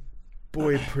big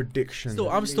boy prediction?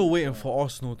 I'm still waiting for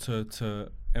Arsenal to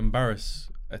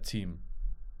embarrass a team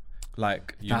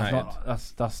like United.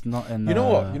 That's not in. You know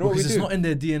what? You know what we Because it's do? not in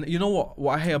their DNA. You know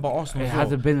what I hate about Arsenal It as well?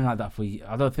 hasn't been like that for.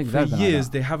 I don't think For they've been like years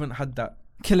that. they haven't had that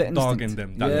Killer dog instinct. in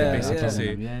them that Yeah, they basically yeah.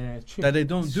 say Yeah, it's true. that they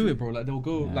don't do it, bro. Like they'll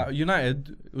go like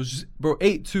United. It was just, bro.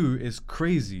 8-2 is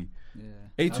crazy. Yeah.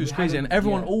 8-2 is we crazy, haven't- and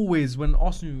everyone yeah. always when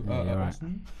Arsenal, you're right.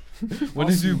 Arsenal when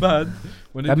they do bad,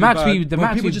 when they The do match bad, we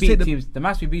bro, people just take the the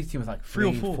match we beat team was like 3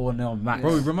 or 4. 4-0 max.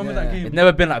 Bro, remember Yeah. that game? It's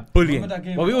never been like bullying. Remember that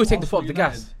game Well, we always take the foot off Arsenal the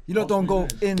gas. United? You lot don't go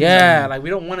in. Yeah, like we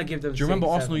don't want to give them. Do you remember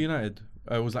 6, Arsenal 7. United?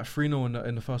 It was like 3-0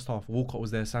 in the first half. Walcott was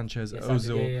there, Sanchez, Yeah,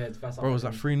 Ozil. it's first Bro, it was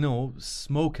half. like 3-0,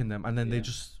 smoking them, and then they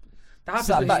just. That happens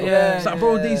Sat with back, us. yeah. It's like,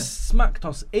 bro, they smacked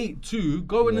us 8-2.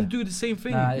 Go in and do the same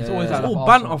thing. Nah, it's Yeah. always It's like all that for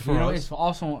banter Arsenal. for You know, us. it's for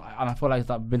Arsenal, and I feel like it's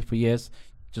like been for years.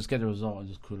 Just get the result and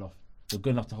just cool off. We're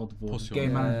good enough to hold the ball. Pussy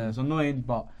Game on. management. It's annoying,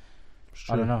 but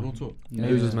I don't know. Real talk. Yeah,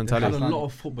 Losers They mentality. had a lot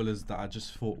of footballers that I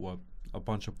just thought were a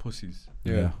bunch of pussies.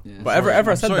 Yeah. Yeah. But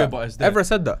Ever said sorry, that. but it's there. Ever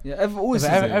said that. Yeah, Ever always But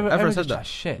says it. Ever said just that. chat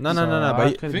Shit. No. So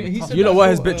But He said you lot that were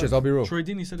as his well, bitches. I'll be real. Troy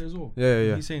Deeney said it as well.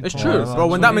 Yeah. He's saying It's Troy. true, bro.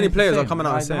 When that many players are Same. coming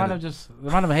out and The saying man it. are just the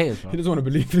man are haters, bro. He doesn't want to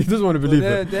believe. He doesn't want to believe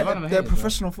it. They're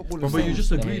professional footballers. But you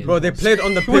just agreed. Bro, they played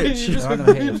on the pitch. The man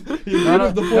are haters.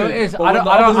 No, it is. I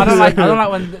don't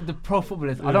like when the pro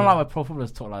footballers. I don't like when pro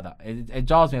footballers talk like that. It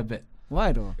jars me a bit.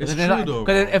 Why though? It's Because true though.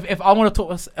 Because if I want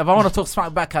to talk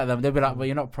smack back at them, they'll be like, "Well,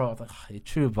 you're not pro." I was like, "You're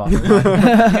true, but." You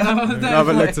have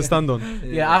a leg to stand on.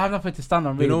 Yeah, I have nothing to stand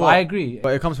on. Really, know but what? I agree.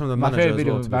 But it comes from the My manager favorite as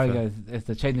video well. with To be Barry fair. is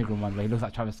the changing room one where he looks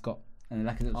like Travis Scott and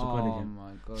like it's recording Oh him.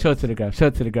 my god. Show it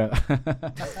to the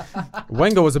gram.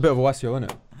 Wenger was a bit of a wassio,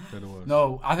 wasn't it?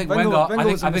 No, I think Wenger Wenger.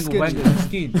 was a I think miskin. Wenger was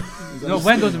miskin. No,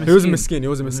 Wenger was a miskin. He was a miskin. He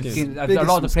was a miskin. Miskin. A Biggest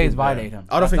lot of the players miskin. violate him.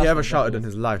 I don't think he That's ever what shouted that in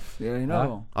was. his life. Yeah, you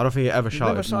know. I don't think he ever You've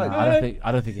never shouted. shouted?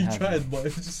 I don't think he He has. tried, but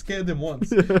it just scared him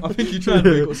once. I think he tried,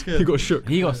 but he got scared. He got shook.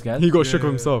 He got scared. He got shook Yeah.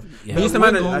 of himself. Yeah. He used to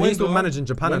Wenger- manage. He used to Wenger- manage in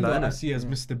Japan and Wenger that, I innit? see as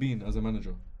Mr. Bean as a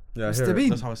manager. Yeah, I Mr. hear it. Bean.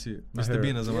 That's how I see it. I hear Mr.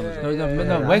 Bean it. as a manager.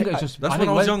 No, Wenger's just. That's I when think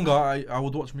I was Wen- younger. I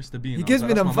would watch Mr. Bean. He I gives was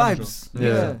me like, them that's my manager. vibes.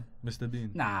 Yeah. Mr.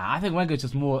 Bean. Nah, I think Wenger's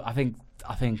just more. I think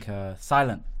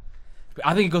silent.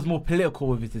 I think he goes more political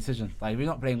with his decisions. Like if he's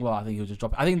not playing well, I think he'll just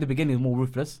drop it. I think in the beginning he was more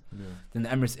ruthless than the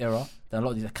Emirates era. Than a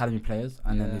lot of these academy players,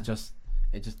 and then Yeah. it just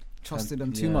Trusted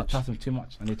them too much. Trusted them too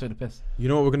much, and they took the piss. You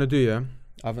know what we're gonna do, yeah?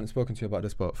 I haven't spoken to you about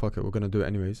this, but fuck it, we're gonna do it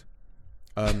anyways.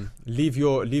 Leave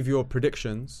your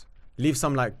predictions. Leave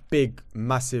some like big,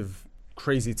 massive,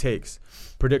 crazy takes,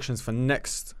 predictions for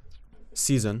next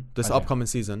season, this Okay. upcoming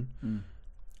season,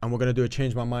 and we're gonna do a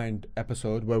change my mind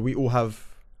episode where we all have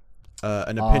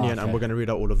an opinion, and okay. we're gonna read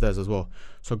out all of theirs as well.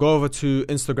 So go over to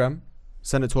Instagram,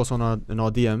 send it to us in our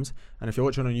DMs, and if you're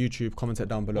watching on YouTube, comment it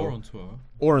down below. Or on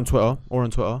Twitter. Or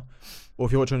on Twitter. Or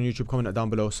if you're watching on YouTube, comment it down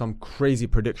below. Some crazy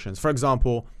predictions. For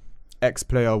example, X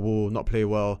player will not play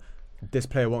well. This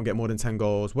player won't get more than 10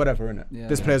 goals. Whatever, innit? Yeah.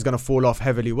 This player's going to fall off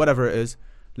heavily. Whatever it is,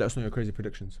 let us know your crazy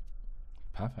predictions.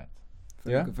 Perfect.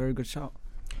 Yeah? Very good shout.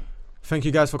 Thank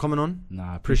you guys for coming on.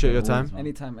 Nah, Appreciate your always, time. man.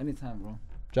 Anytime, bro.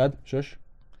 Jad, shush.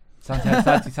 Santi had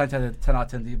a 10 out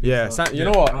of 10 DB. Yeah, so- you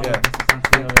know what? Yeah.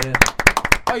 Yeah.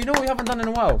 Oh, you know what we haven't done in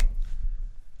a while?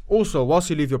 Also, whilst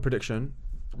you leave your prediction,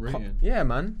 Rating. yeah,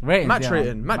 man. Ratings, Match yeah,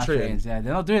 rating. man. Match rating. Ratings, yeah,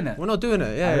 they're not doing it. We're not doing it.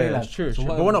 I Yeah, realise. it's true. It's So true.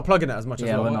 what- But we're not plugging it as much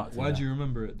Yeah, as we're well. not. Why do you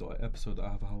remember it? The episode that I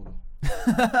have a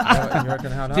howler. You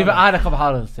reckon how? Steve, I had a couple of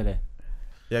howlers today.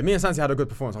 Yeah, me and Santi had a good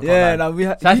performance. I can't Yeah, lie. no, we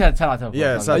had. Santi had 10 out of 10.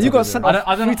 Yeah, Santi You got did, sent yeah. off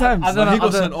I don't 3 times. I don't know. He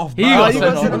got sent off. He man. got you sent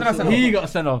got off. sent off. He got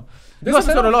sent off. This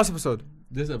episode or last episode?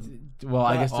 This Well,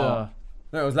 I guess. No,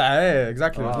 it was like, yeah,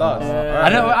 exactly. It was last.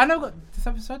 I know. Got this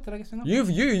episode. Did I get sent off? You've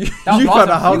That was had last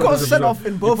a howler. You got this sent episode. off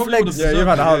in both probably legs. would've Yeah, you've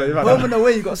had a howler. You've had a Home and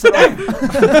away, you got sent off.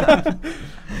 howler.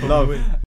 Love.